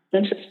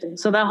 Interesting.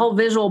 So that whole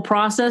visual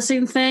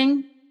processing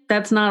thing,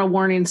 that's not a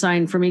warning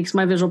sign for me because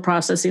my visual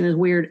processing is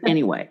weird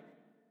anyway.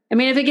 I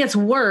mean, if it gets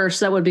worse,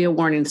 that would be a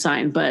warning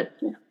sign, but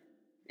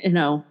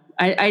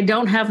I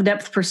don't have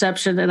depth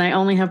perception and I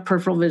only have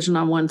peripheral vision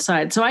on one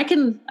side. So I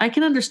can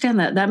understand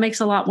that. That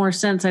makes a lot more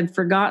sense. I'd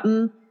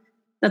forgotten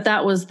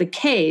that was the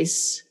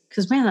case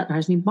because, man, that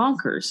drives me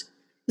bonkers.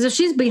 Because if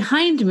she's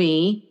behind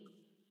me,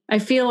 I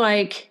feel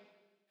like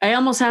I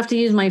almost have to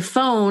use my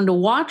phone to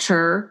watch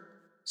her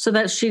so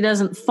that she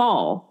doesn't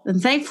fall.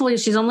 And thankfully,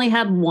 she's only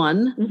had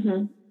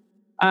one.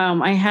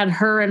 I had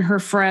her and her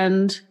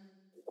friend.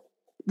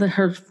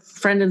 Her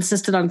friend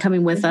insisted on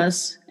coming with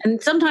us.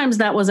 And sometimes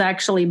that was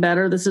actually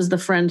better. This is the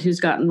friend who's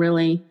gotten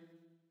really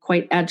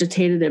quite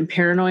agitated and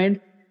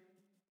paranoid.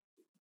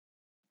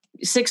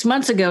 6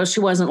 months ago, she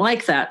wasn't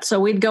like that.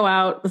 So we'd go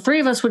out. The three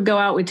of us would go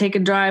out. We'd take a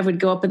drive. We'd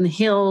go up in the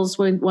hills.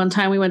 One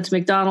time we went to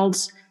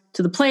McDonald's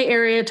to the play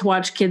area to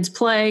watch kids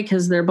play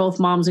because they're both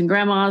moms and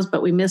grandmas,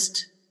 but we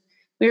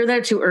were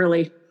there too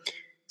early.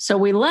 So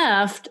we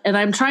left, and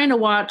I'm trying to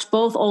watch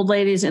both old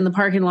ladies in the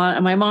parking lot,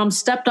 and my mom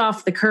stepped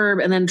off the curb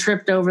and then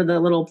tripped over the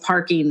little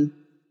parking,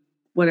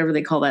 whatever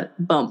they call that,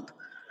 bump.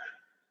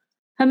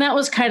 And that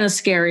was kind of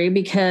scary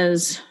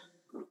because,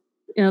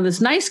 this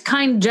nice,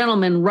 kind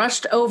gentleman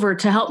rushed over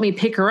to help me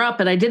pick her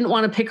up, and I didn't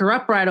want to pick her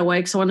up right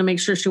away because I wanted to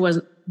make sure she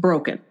wasn't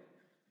broken.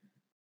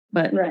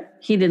 But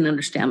He didn't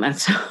understand that,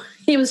 so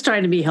he was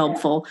trying to be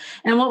helpful.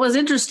 And what was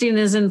interesting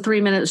is in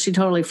 3 minutes, she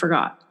totally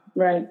forgot.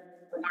 Right.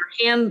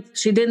 Her hand,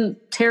 she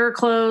didn't tear her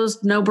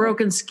clothes, no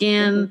broken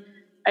skin.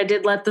 I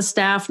did let the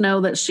staff know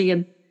that she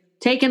had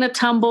taken a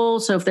tumble.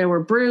 So if there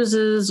were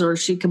bruises or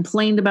she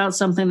complained about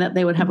something, that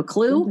they would have a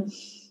clue.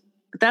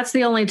 But that's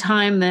the only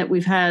time that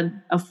we've had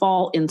a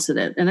fall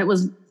incident. And it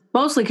was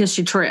mostly because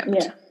she tripped.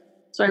 Yeah.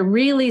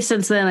 So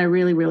since then, I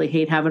really, really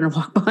hate having her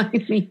walk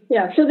behind me.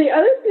 Yeah. So the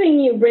other thing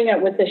you bring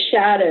up with the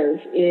shadows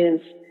is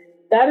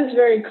that is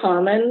very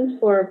common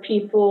for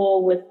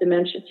people with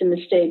dementia to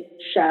mistake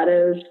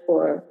shadows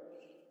for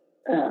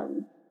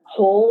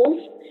holes.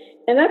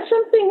 And that's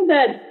something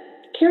that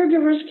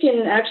caregivers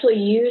can actually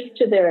use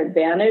to their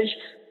advantage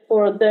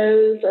for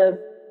those of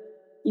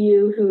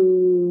you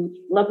whose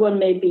loved one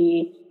may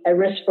be at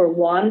risk for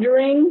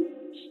wandering,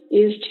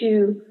 is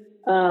to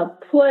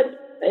put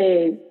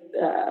a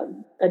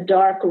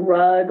dark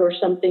rug or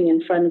something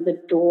in front of the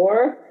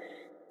door,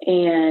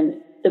 and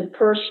the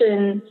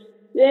person,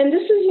 and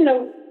this is,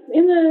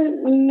 in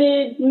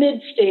the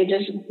mid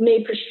stages,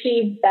 may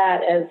perceive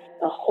that as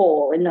a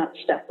hole and not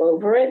step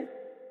over it.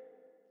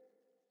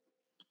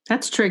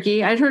 That's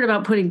tricky. I'd heard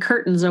about putting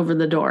curtains over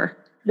the door.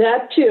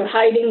 That too,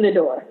 hiding the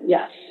door.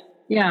 Yes.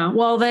 Yeah.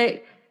 Well,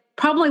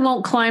 probably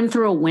won't climb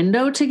through a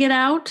window to get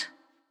out.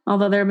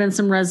 Although there have been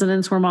some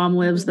residents where mom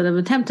lives that have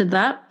attempted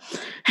that.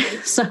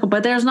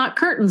 But there's not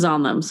curtains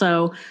on them.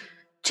 So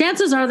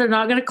chances are they're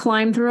not going to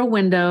climb through a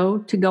window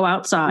to go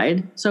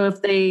outside. So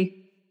if they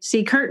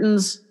see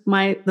curtains,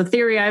 the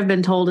theory I've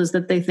been told is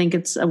that they think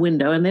it's a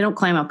window and they don't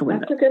climb out the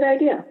window. That's a good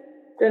idea.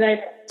 Good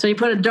idea. So you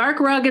put a dark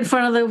rug in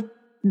front of the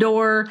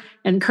door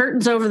and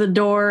curtains over the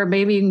door.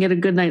 Maybe you can get a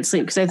good night's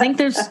sleep. Because I think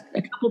there's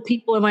a couple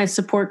people in my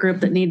support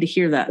group that need to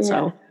hear that. Yeah.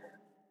 So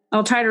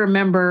I'll try to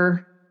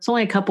remember. It's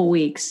only a couple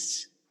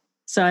weeks.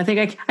 So I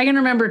think I can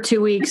remember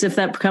 2 weeks if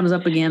that comes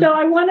up again. So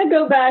I want to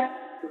go back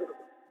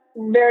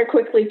very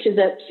quickly to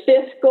the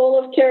fifth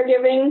goal of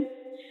caregiving.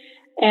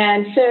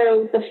 And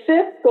so the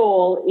fifth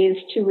goal is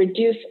to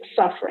reduce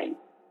suffering.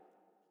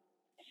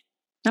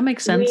 That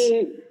makes sense.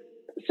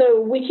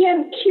 So we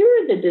can't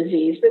cure the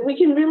disease, but we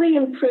can really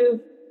improve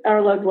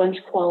our loved one's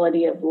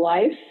quality of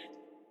life.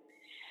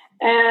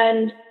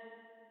 And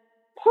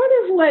part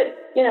of what,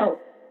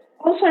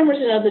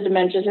 Alzheimer's and other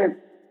dementias are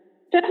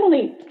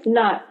definitely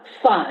not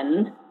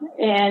fun.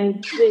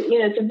 And,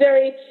 it's a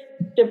very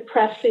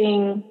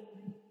depressing,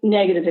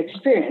 negative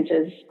experience,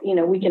 as,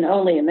 we can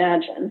only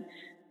imagine.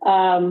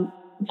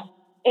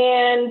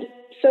 And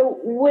so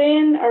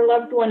when our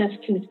loved one is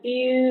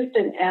confused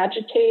and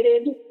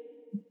agitated,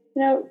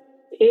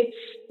 it's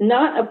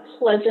not a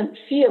pleasant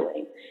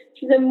feeling.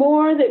 So the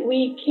more that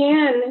we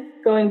can,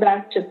 going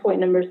back to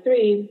point number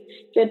 3,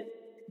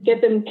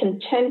 get them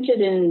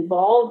contented and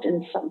involved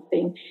in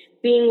something,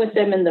 being with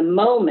them in the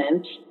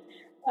moment,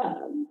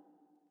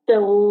 the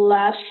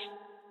less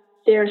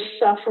they're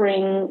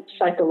suffering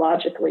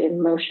psychologically and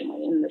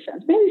emotionally, in the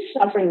sense. Maybe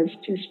suffering is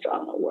too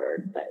strong a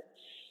word, but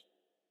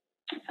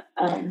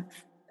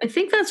I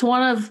think that's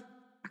one of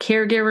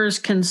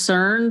caregivers'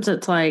 concerns.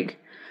 It's like,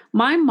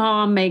 my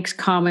mom makes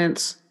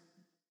comments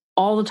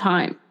all the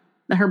time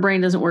that her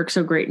brain doesn't work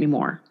so great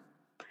anymore.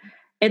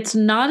 It's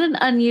not an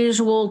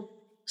unusual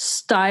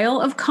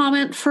style of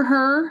comment for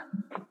her,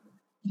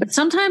 but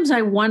sometimes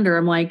I wonder,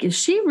 I'm like, is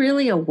she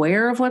really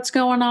aware of what's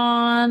going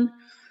on?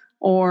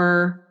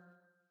 Or,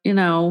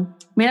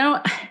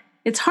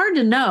 it's hard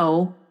to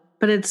know,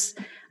 but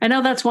I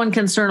know that's one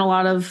concern a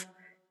lot of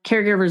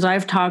caregivers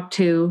I've talked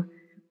to.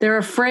 They're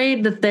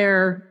afraid that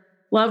their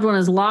loved one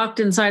is locked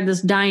inside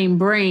this dying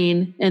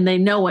brain and they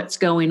know what's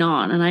going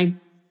on. And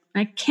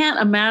I can't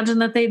imagine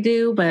that they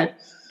do, but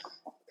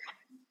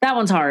that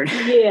one's hard.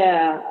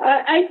 Yeah.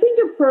 I think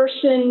a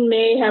person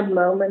may have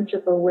moments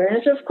of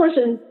awareness. Of course,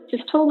 it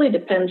just totally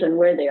depends on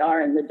where they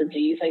are in the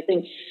disease. I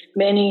think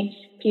many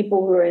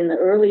people who are in the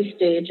early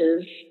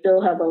stages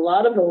still have a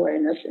lot of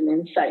awareness and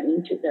insight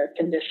into their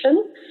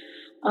condition.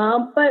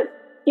 But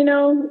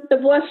the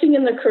blessing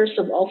and the curse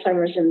of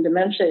Alzheimer's and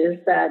dementia is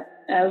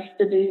that as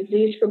the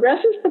disease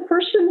progresses, the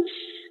person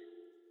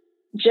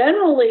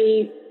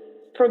generally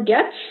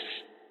forgets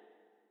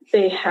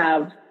they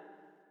have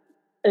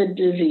a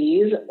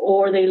disease,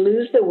 or they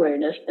lose the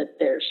awareness that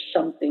there's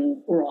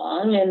something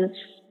wrong. And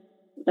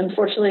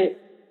unfortunately,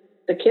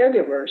 the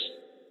caregivers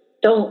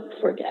don't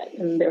forget,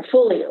 and they're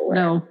fully aware.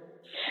 No.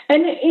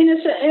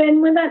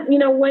 And when that,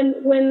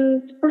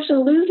 when the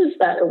person loses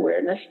that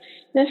awareness,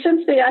 in a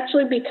sense, they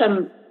actually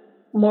become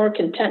more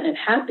content and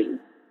happy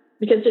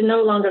because they're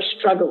no longer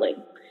struggling.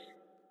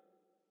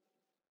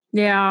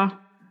 Yeah.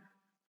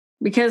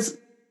 Because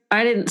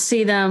I didn't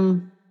see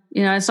them,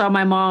 I saw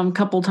my mom a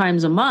couple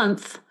times a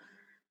month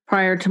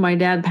prior to my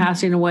dad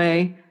passing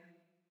away. I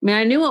mean,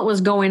 I knew what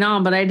was going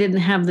on, but I didn't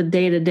have the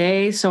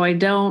day-to-day. So I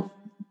don't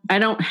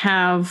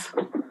have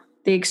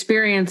the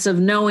experience of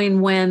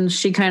knowing when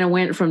she kind of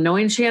went from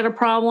knowing she had a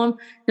problem,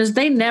 because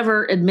they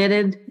never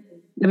admitted.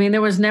 I mean,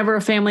 there was never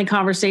a family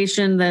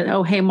conversation that,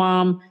 oh, hey,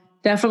 mom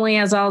definitely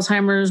has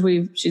Alzheimer's.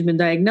 She's been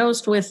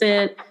diagnosed with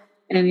it.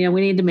 And,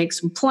 we need to make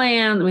some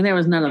plans. I mean, there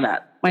was none of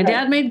that. My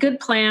dad made good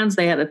plans.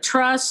 They had a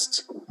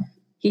trust.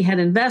 He had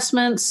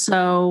investments.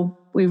 So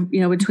we,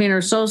 between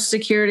her Social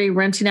Security,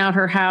 renting out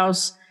her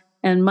house,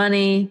 and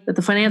money that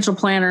the financial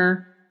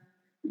planner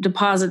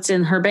deposits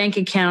in her bank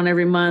account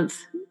every month,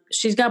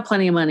 she's got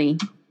plenty of money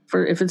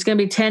for, if it's going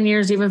to be 10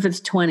 years, even if it's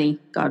 20,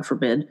 God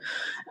forbid,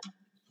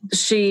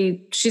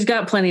 she's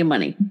got plenty of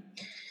money.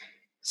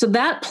 So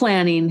that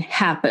planning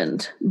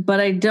happened, but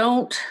I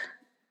don't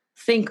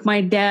think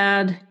my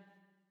dad,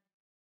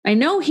 I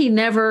know he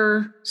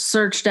never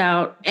searched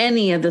out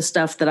any of the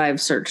stuff that I've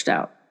searched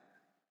out,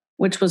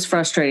 which was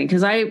frustrating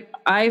because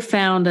I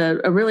found a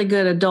really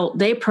good adult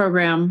day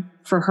program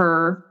for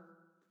her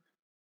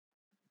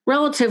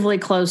relatively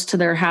close to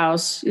their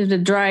house. You had to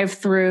drive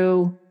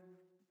through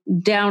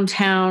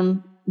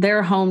downtown,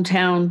 their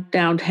hometown,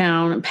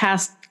 downtown, and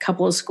past a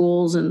couple of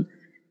schools. And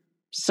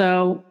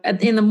so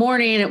in the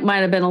morning, it might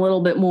have been a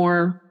little bit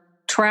more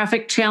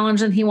traffic challenge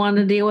than he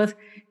wanted to deal with.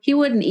 He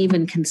wouldn't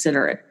even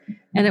consider it.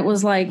 And it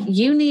was like,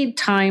 you need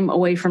time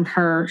away from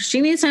her. She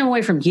needs time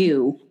away from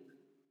you.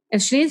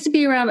 And she needs to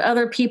be around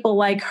other people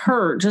like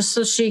her just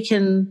so she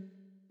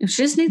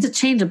just needs a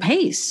change of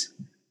pace.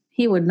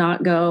 He would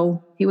not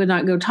go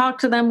talk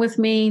to them with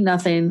me.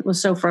 Nothing. It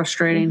was so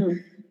frustrating. Mm-hmm.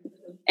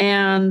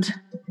 And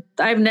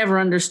I've never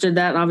understood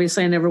that. And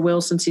obviously I never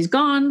will since he's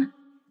gone.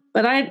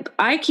 But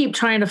I keep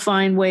trying to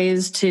find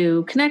ways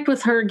to connect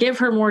with her, give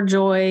her more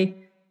joy,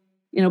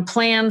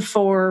 plan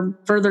for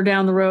further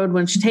down the road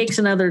when she takes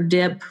another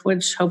dip,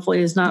 which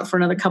hopefully is not for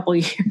another couple of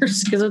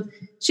years because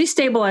she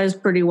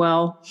stabilized pretty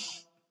well.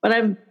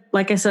 But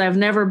like I said, I've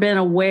never been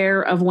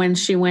aware of when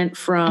she went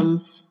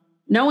from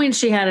knowing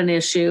she had an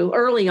issue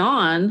early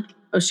on.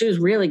 Oh, she was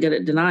really good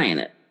at denying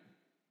it.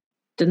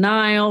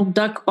 Denial,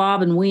 duck,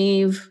 bob, and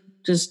weave,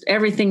 just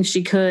everything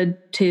she could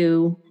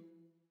to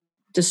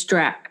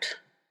distract.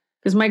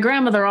 Because my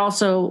grandmother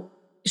also,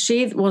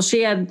 she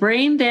had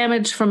brain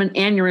damage from an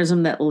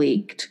aneurysm that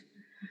leaked.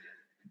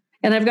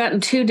 And I've gotten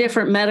two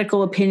different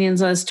medical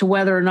opinions as to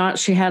whether or not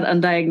she had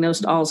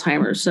undiagnosed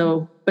Alzheimer's.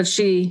 But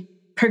she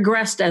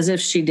progressed as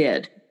if she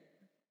did.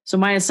 So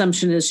my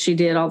assumption is she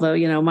did, although,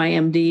 my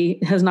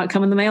MD has not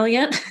come in the mail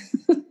yet.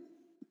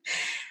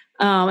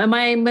 And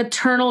my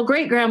maternal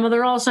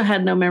great-grandmother also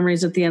had no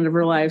memories at the end of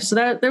her life.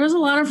 So there was a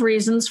lot of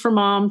reasons for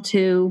Mom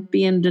to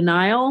be in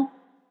denial.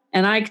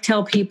 And I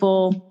tell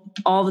people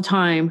all the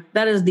time,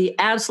 that is the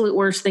absolute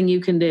worst thing you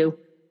can do.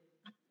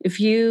 If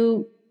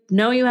you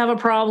know you have a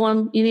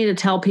problem, you need to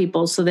tell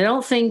people so they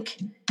don't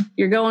think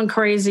you're going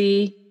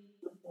crazy,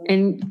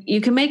 and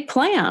you can make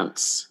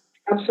plans.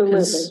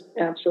 Absolutely.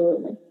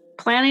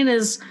 Planning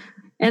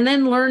and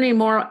then learning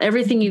more,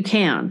 everything you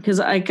can. Because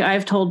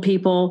I've told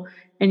people,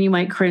 and you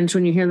might cringe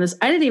when you hear this,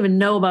 I didn't even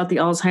know about the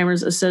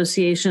Alzheimer's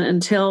Association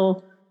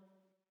until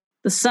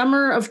the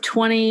summer of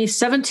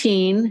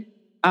 2017.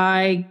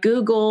 I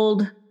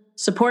Googled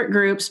support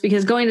groups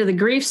because going to the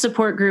grief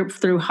support group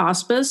through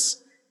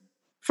hospice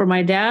for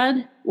my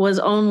dad was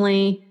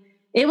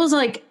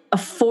like a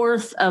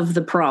fourth of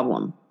the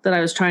problem that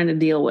I was trying to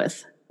deal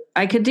with.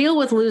 I could deal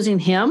with losing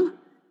him,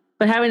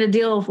 but having to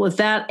deal with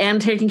that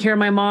and taking care of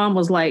my mom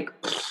was like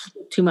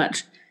too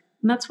much.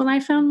 And that's when I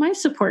found my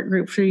support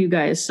group for you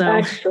guys. So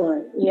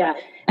excellent. Yeah.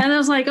 And I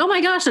was like, oh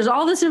my gosh, there's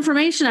all this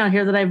information out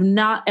here that I've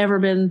not ever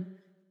been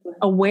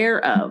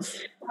aware of.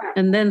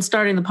 And then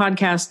starting the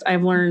podcast,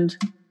 I've learned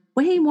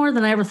way more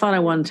than I ever thought I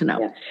wanted to know.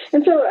 Yeah.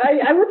 And so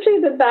I would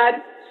say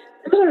that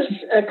there's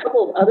a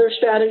couple of other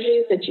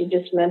strategies that you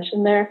just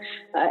mentioned there.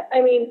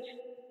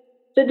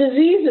 The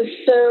disease is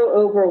so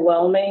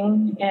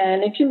overwhelming,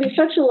 and it can be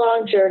such a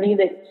long journey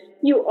that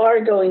you are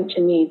going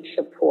to need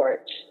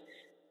support.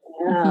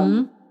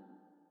 And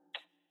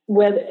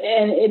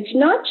it's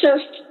not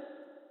just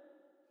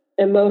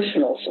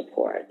emotional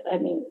support.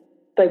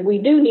 But we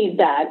do need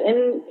that.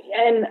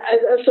 And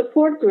a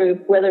support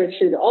group, whether it's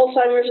through the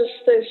Alzheimer's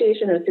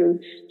Association or through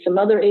some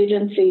other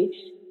agency,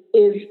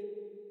 is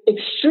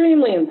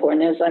extremely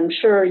important, as I'm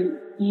sure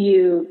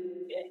you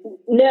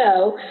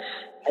know.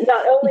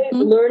 Not only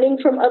learning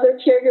from other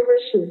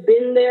caregivers who've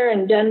been there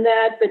and done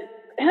that, but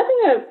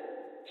having a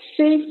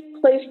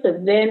safe place to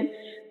vent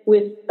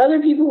with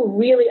other people who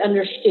really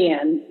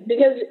understand.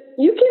 Because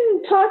you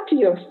can talk to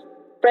your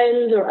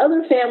friends or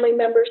other family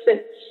members,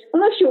 but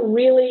unless you're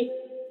really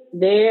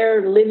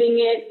there, living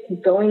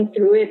it, going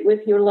through it with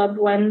your loved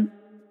one,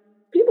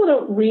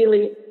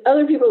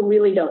 other people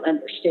really don't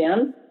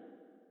understand.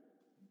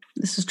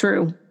 This is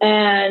true.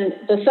 And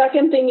the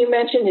second thing you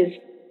mentioned is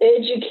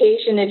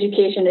education.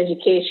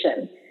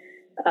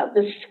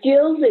 The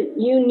skills that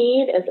you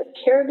need as a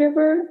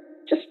caregiver,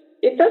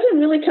 it doesn't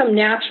really come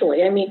naturally.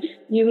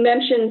 You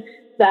mentioned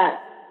that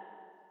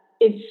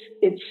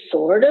it's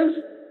sort of,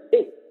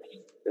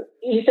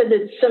 you said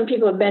that some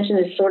people have mentioned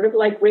it's sort of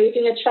like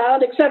raising a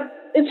child, except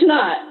it's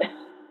not.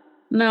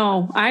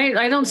 No,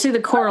 I don't see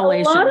the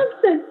correlation. A lot of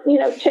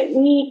the,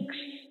 techniques,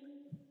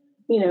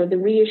 the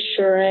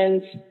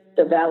reassurance,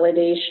 the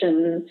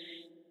validation,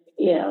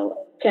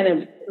 kind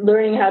of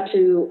learning how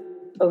to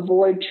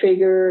avoid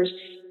triggers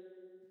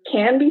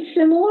can be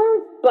similar,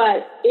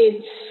 but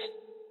it's,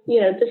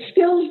 the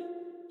skills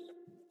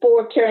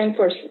for caring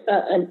for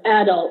an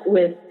adult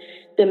with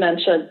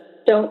dementia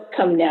don't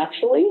come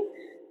naturally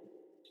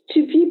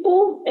to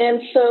people.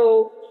 And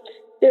so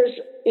there's,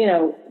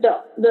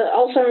 the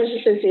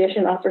Alzheimer's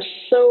Association offers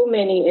so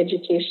many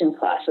education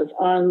classes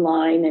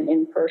online and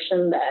in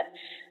person that,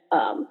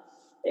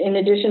 in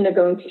addition to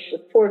going to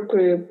support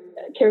group,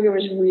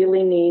 caregivers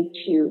really need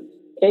to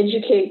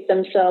educate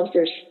themselves.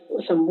 There's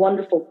some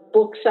wonderful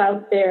books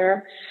out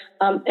there.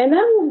 And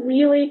that will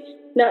really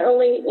not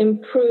only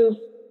improve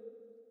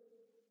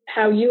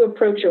how you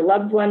approach your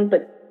loved one,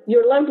 but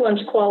your loved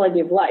one's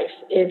quality of life.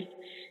 If,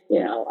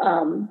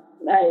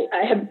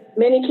 I have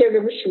many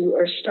caregivers who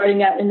are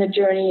starting out in the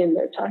journey, and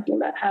they're talking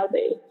about how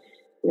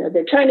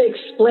they're trying to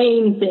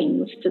explain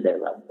things to their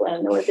loved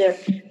one, or they're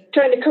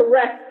trying to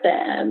correct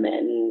them.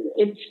 And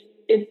it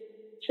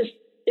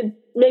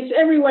makes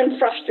everyone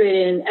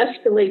frustrated and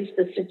escalates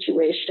the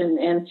situation.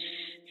 And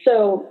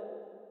so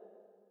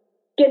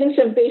getting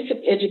some basic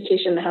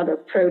education on how to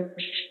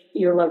approach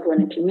your loved one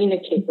and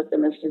communicate with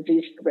them as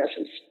disease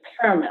progresses is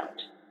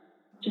paramount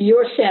to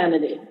your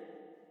sanity.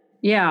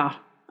 Yeah,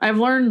 I've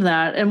learned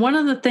that. And one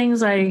of the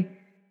things the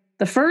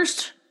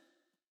first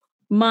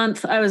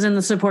month I was in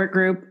the support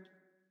group,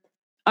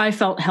 I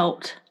felt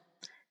helped.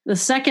 The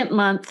second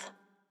month,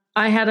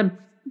 I had a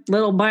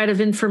little bite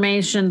of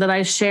information that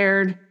I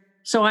shared,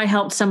 so I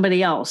helped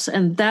somebody else.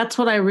 And that's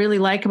what I really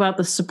like about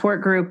the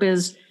support group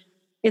is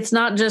it's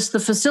not just the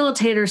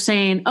facilitator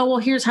saying, oh, well,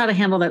 here's how to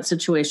handle that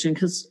situation.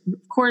 Because,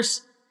 of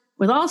course,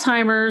 with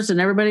Alzheimer's and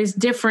everybody's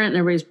different and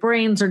everybody's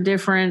brains are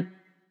different,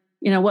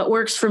 what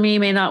works for me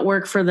may not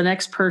work for the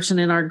next person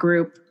in our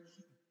group.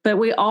 But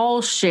we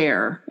all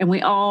share and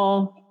we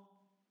all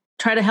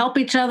try to help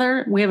each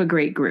other. We have a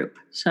great group.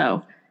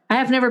 So I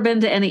have never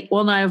been to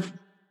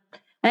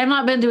I have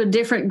not been to a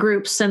different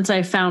group since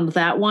I found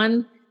that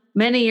one.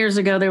 Many years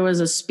ago, there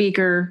was a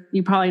speaker,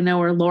 you probably know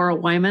her, Laura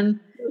Wyman,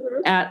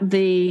 at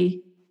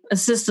the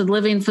assisted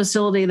living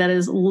facility that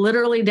is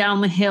literally down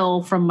the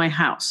hill from my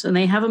house. And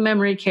they have a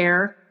memory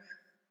care.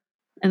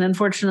 And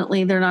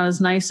unfortunately, they're not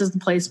as nice as the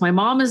place my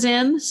mom is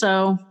in.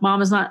 So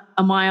mom is not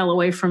a mile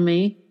away from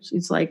me.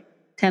 She's like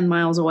 10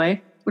 miles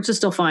away, which is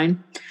still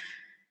fine.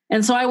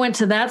 And so I went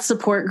to that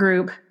support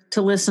group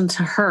to listen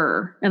to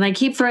her. And I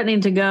keep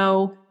threatening to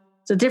go.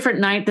 It's a different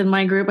night than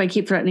my group. I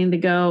keep threatening to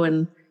go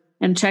and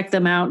check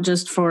them out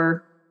just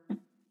for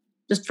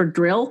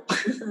drill.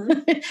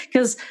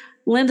 Because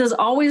Linda's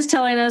always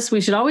telling us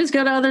we should always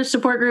go to other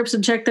support groups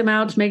and check them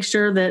out to make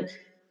sure that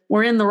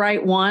we're in the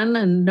right one.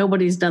 And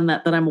nobody's done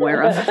that I'm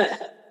aware of.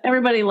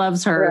 Everybody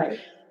loves her. Right.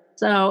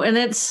 So, and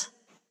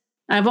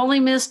I've only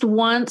missed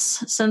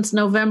once since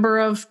November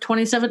of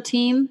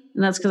 2017.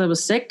 And that's because I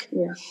was sick.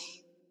 Yeah.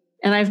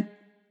 And I've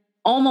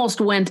almost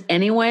went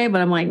anyway,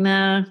 but I'm like,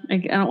 nah, I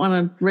don't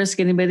want to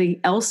risk anybody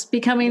else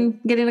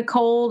getting a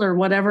cold or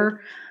whatever.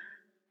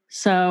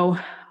 So,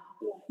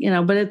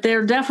 but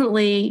they're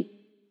definitely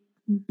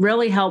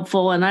really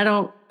helpful. And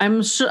I'm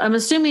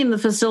assuming the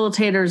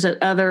facilitators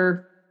at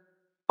other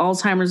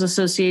Alzheimer's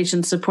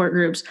Association support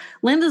groups,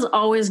 Linda's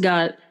always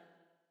got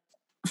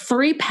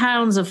 3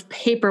 pounds of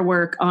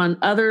paperwork on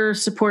other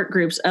support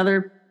groups,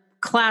 other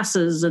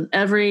classes, and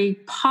every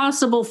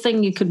possible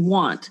thing you could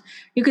want.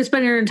 You could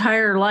spend your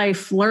entire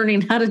life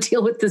learning how to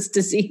deal with this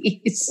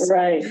disease.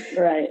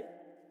 Right.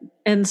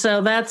 And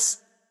so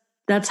that's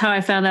how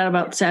I found out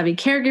about Savvy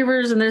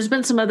Caregivers. And there's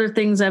been some other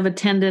things I've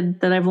attended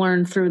that I've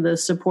learned through the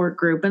support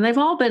group, and they've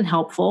all been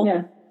helpful.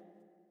 Yeah.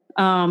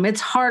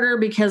 It's harder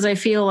because I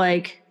feel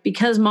like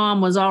because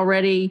mom was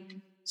already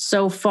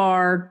so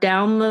far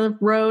down the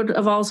road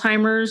of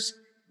Alzheimer's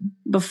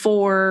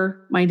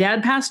before my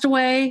dad passed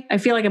away, I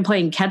feel like I'm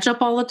playing catch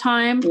up all the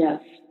time. Yeah.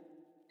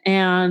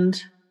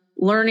 And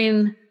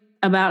learning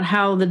about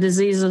how the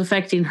disease is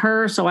affecting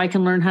her so I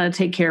can learn how to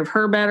take care of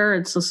her better.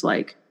 It's just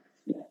like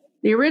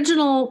the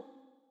original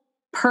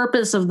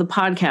purpose of the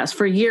podcast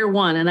for year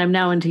 1, and I'm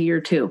now into year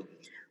 2,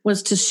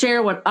 was to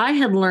share what I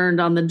had learned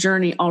on the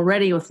journey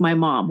already with my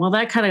mom. Well,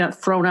 that kind of got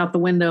thrown out the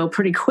window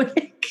pretty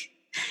quick.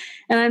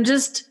 And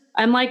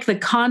I'm like the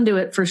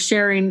conduit for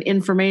sharing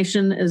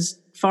information as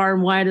far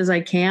and wide as I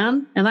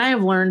can. And I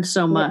have learned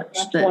so much.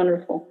 That's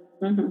wonderful.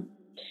 Mm-hmm.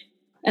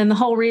 And the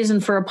whole reason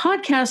for a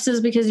podcast is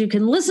because you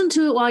can listen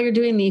to it while you're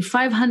doing the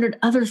 500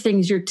 other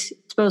things you're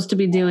supposed to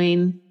be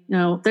doing.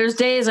 There's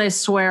days I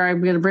swear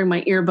I'm going to bring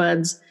my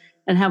earbuds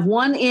and have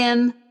one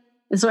in,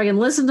 and so I can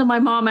listen to my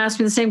mom ask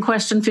me the same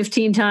question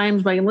 15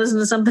 times, but I can listen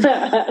to something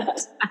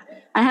else.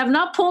 I have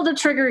not pulled a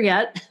trigger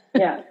yet.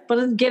 Yeah. But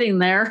it's getting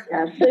there.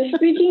 Yeah. So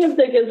speaking of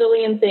the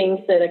gazillion things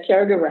that a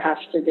caregiver has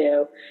to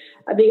do,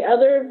 the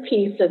other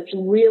piece that's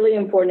really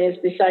important is,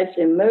 besides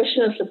the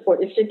emotional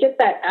support, is to get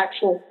that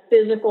actual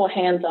physical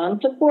hands-on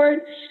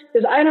support.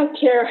 Because I don't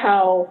care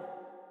how,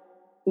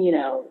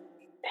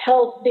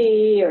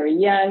 healthy or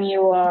young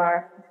you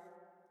are,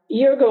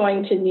 you're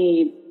going to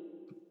need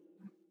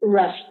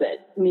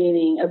respite,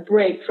 meaning a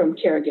break from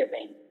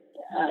caregiving.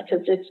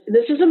 Because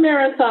this is a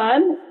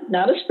marathon,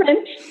 not a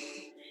sprint.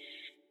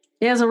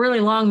 Yeah, it's a really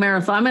long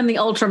marathon. I'm in the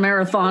ultra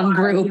marathon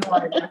group.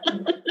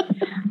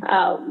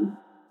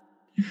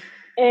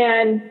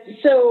 And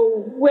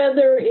so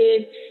whether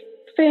it's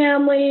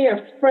family,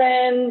 a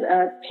friend,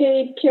 a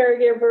paid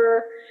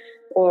caregiver,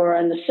 or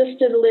an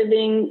assisted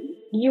living,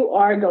 you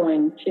are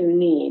going to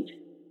need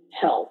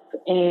help.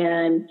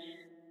 And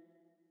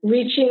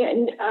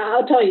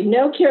I'll tell you,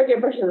 no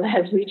caregiver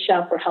has reached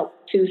out for help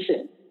too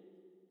soon.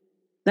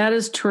 That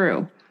is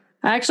true.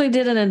 I actually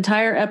did an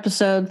entire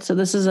episode. So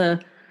this is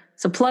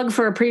it's a plug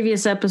for a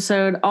previous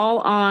episode, all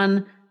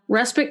on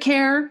respite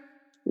care,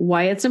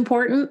 why it's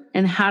important,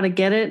 and how to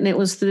get it. And it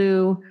was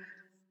through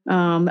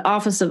the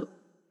Office of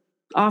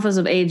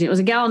Aging. It was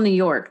a gal in New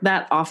York,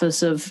 that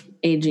Office of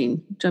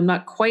Aging, which I'm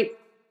not quite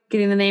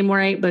getting the name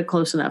right, but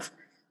close enough.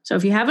 So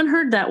if you haven't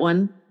heard that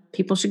one,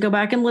 people should go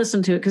back and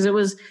listen to it,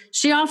 because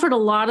she offered a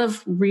lot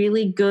of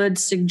really good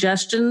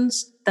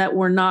suggestions that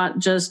were not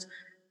just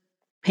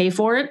pay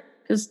for it,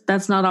 because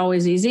that's not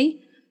always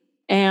easy.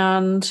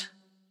 And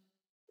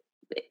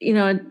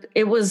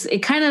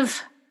it kind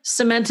of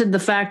cemented the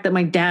fact that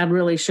my dad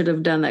really should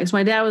have done that, because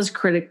my dad was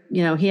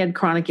he had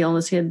chronic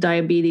illness, he had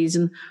diabetes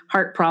and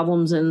heart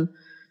problems, and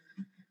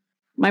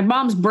my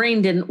mom's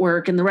brain didn't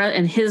work and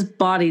and his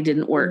body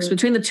didn't work. So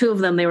between the two of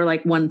them, they were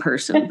like one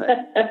person.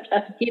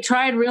 But he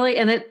tried really,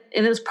 and it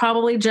is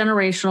probably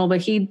generational,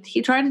 but he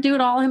tried to do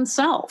it all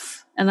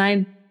himself.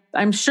 And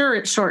I'm sure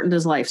it shortened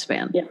his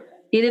lifespan. Yeah.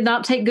 He did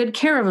not take good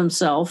care of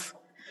himself.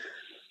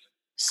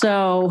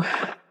 So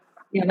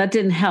yeah, that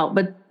didn't help.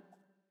 But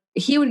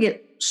he would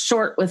get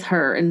short with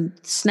her and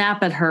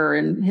snap at her.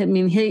 And I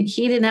mean, he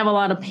didn't have a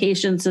lot of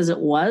patience as it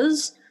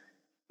was.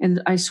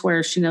 And I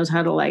swear she knows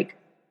how to like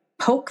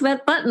poke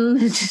that button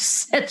and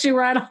just set you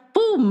right off.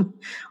 Boom,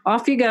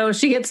 off you go.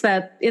 She gets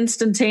that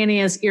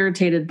instantaneous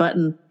irritated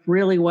button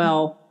really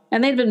well.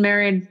 And they'd been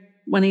married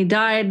when he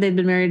died. They'd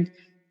been married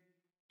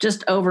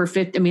just over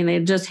 50. I mean, they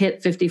had just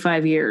hit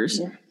 55 years.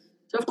 Yeah.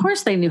 So of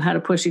course they knew how to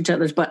push each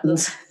other's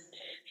buttons.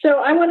 So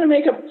I want to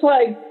make a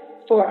plug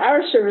for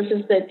our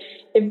services that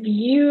if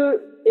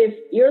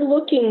you're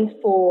looking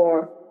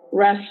for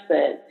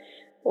respite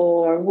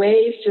or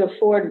ways to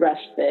afford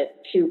respite,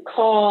 to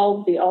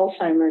call the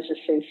Alzheimer's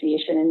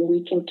Association and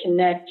we can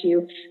connect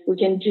you. We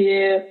can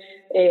do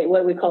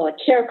what we call a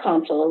care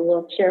consult, a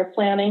little care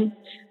planning,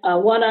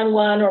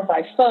 one-on-one or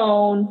by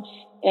phone.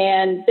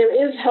 And there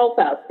is help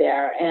out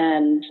there.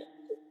 And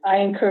I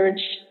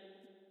encourage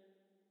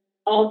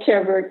all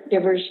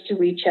caregivers to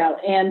reach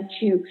out and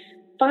to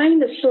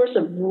find a source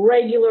of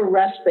regular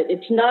respite.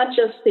 It's not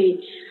just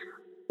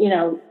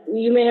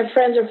you may have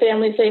friends or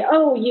family say,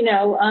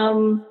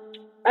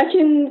 I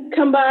can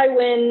come by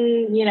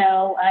when,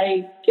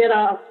 I get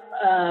off,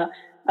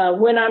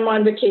 when I'm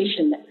on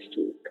vacation next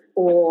week,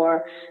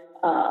 or,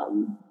 or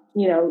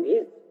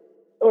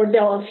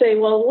they'll say,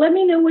 well, let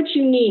me know what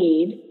you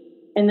need.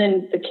 And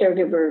then the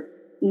caregiver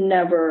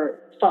never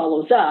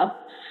follows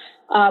up.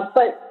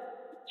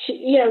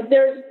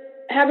 There's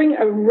having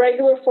a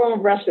regular form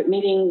of respite,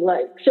 meaning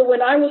so when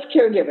I was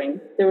caregiving,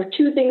 there were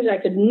two things I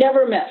could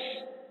never miss: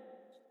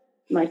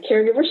 my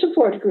caregiver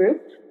support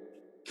group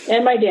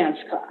and my dance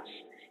class.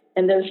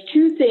 And those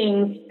two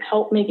things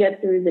helped me get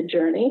through the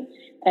journey.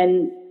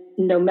 And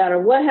no matter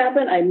what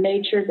happened, I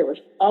made sure there was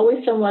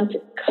always someone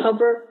to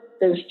cover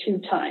those two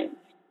times.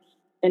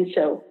 And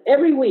so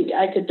every week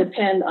I could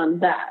depend on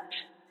that.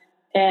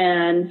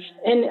 And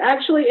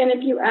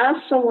if you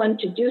ask someone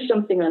to do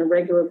something on a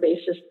regular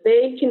basis,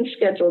 they can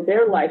schedule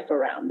their life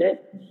around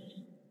it,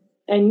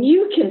 and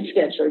you can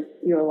schedule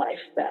your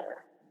life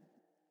better.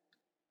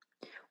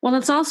 Well,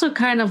 it's also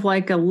kind of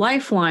like a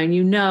lifeline.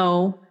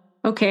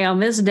 Okay, on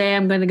this day,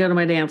 I'm going to go to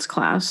my dance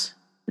class.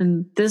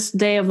 And this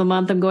day of the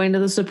month, I'm going to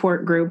the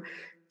support group.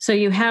 So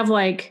you have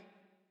like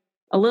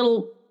a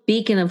little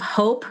beacon of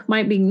hope.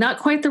 Might be not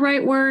quite the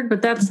right word,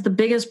 but that's the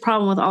biggest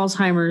problem with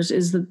Alzheimer's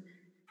is that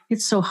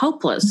it's so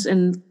hopeless.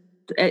 And,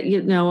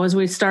 as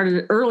we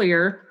started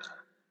earlier,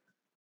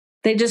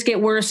 they just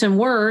get worse and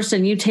worse,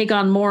 and you take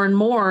on more and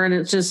more. And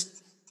it's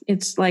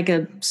like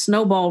a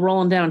snowball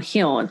rolling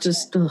downhill.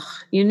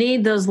 You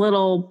need those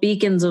little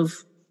beacons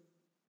of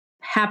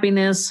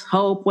happiness,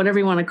 hope, whatever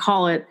you want to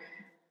call it,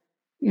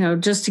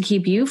 just to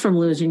keep you from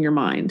losing your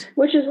mind.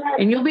 Which is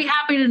right. And you'll be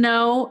happy to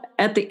know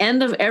at the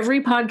end of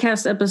every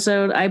podcast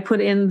episode, I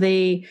put in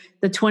the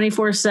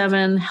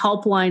 24/7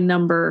 helpline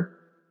number.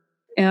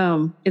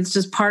 It's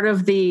just part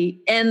of the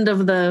end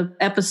of the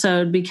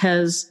episode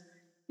because,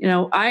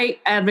 I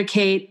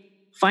advocate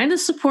find a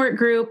support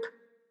group.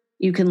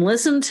 You can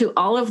listen to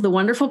all of the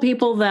wonderful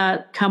people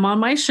that come on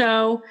my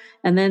show.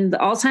 And then the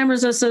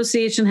Alzheimer's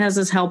Association has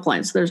this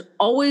helpline. So there's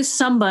always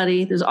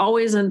somebody, there's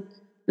always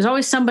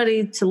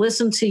somebody to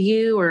listen to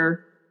you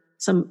or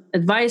some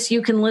advice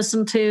you can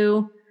listen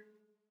to.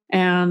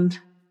 And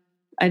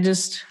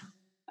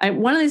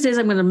one of these days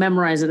I'm going to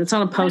memorize it. It's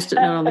on a Post-it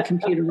note on the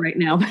computer right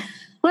now.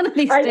 One of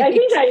these days. I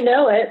think I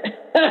know it.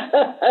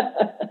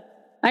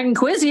 I can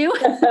quiz you.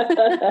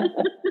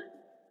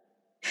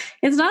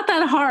 It's not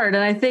that hard.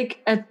 And I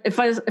think if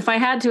I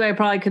had to, I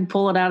probably could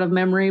pull it out of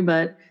memory,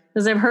 but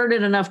because I've heard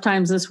it enough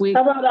times this week.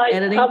 How about I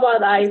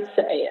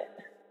say it?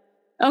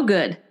 Oh,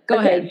 good. Go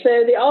ahead.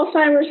 So the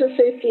Alzheimer's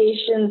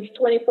Association's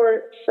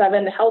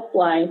 24/7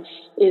 helpline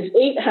is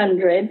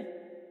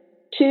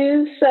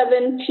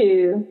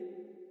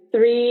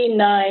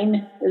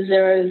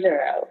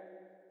 800-272-3900.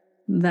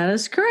 That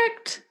is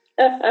correct.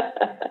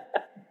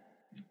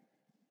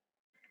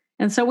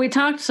 And so we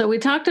talked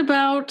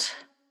about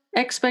not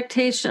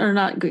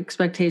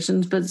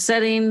expectations, but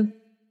setting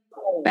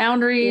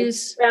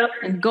boundaries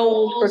and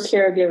goals for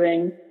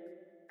caregiving.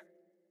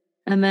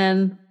 And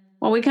then,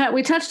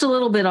 we touched a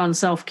little bit on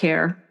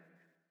self-care.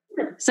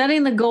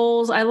 Setting the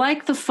goals. I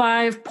like the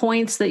 5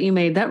 points that you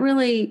made. That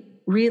really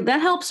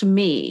that helps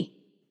me.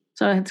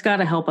 So it's got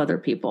to help other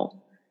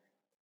people.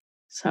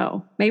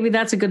 So maybe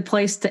that's a good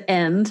place to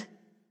end.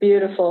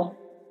 Beautiful.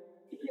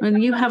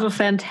 And you have a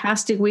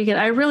fantastic weekend.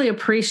 I really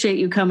appreciate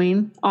you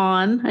coming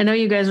on. I know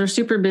you guys are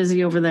super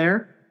busy over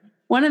there.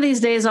 One of these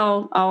days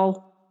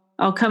I'll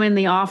come in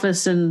the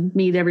office and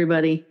meet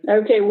everybody.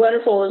 Okay,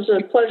 wonderful. It was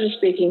a pleasure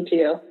speaking to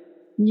you.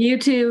 You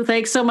too.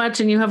 Thanks so much,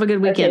 and you have a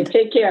good weekend.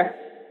 Okay, take care.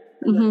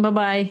 Mm-hmm,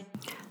 bye-bye.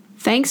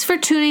 Thanks for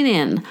tuning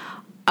in.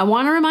 I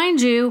want to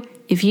remind you,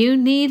 If you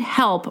need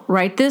help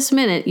right this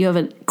minute, you have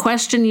a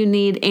question you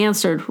need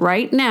answered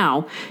right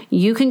now,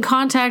 you can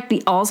contact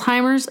the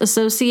Alzheimer's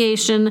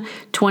Association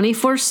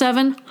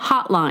 24/7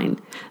 hotline.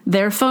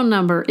 Their phone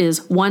number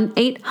is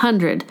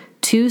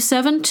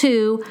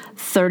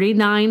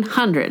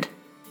 1-800-272-3900.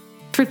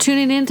 For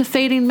tuning in to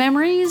Fading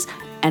Memories,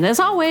 and as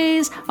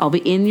always, I'll be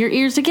in your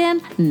ears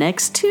again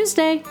next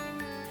Tuesday.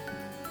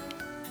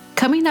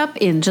 Coming up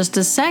in just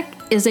a sec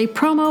is a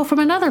promo from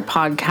another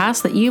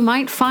podcast that you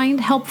might find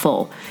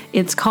helpful.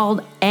 It's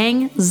called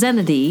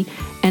Anxiety,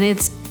 and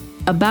it's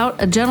about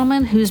a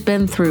gentleman who's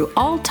been through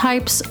all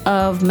types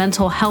of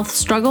mental health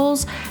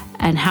struggles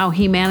and how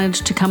he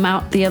managed to come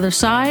out the other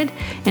side.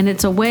 And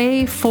it's a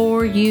way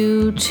for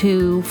you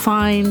to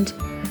find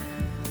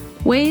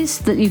ways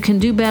that you can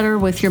do better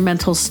with your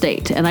mental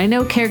state. And I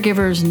know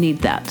caregivers need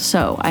that.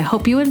 So I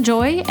hope you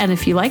enjoy, and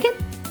if you like it,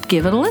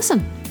 give it a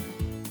listen.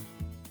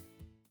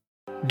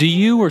 Do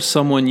you or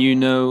someone you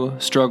know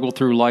struggle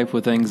through life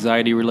with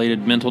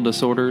anxiety-related mental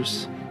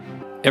disorders?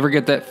 Ever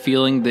get that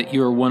feeling that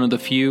you are one of the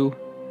few?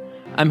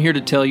 I'm here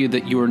to tell you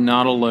that you are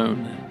not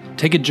alone.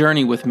 Take a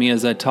journey with me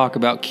as I talk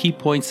about key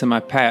points in my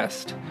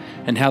past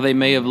and how they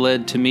may have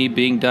led to me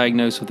being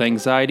diagnosed with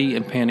anxiety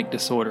and panic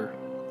disorder.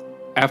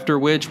 After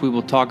which, we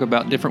will talk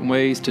about different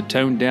ways to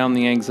tone down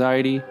the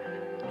anxiety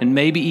and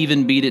maybe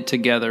even beat it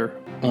together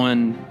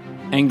on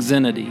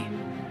anxiety.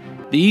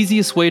 The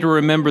easiest way to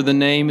remember the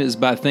name is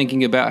by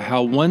thinking about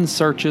how one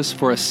searches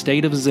for a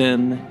state of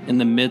zen in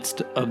the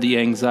midst of the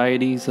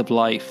anxieties of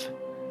life.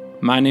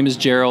 My name is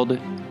Gerald,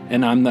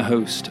 and I'm the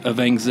host of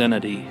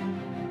Anxiety.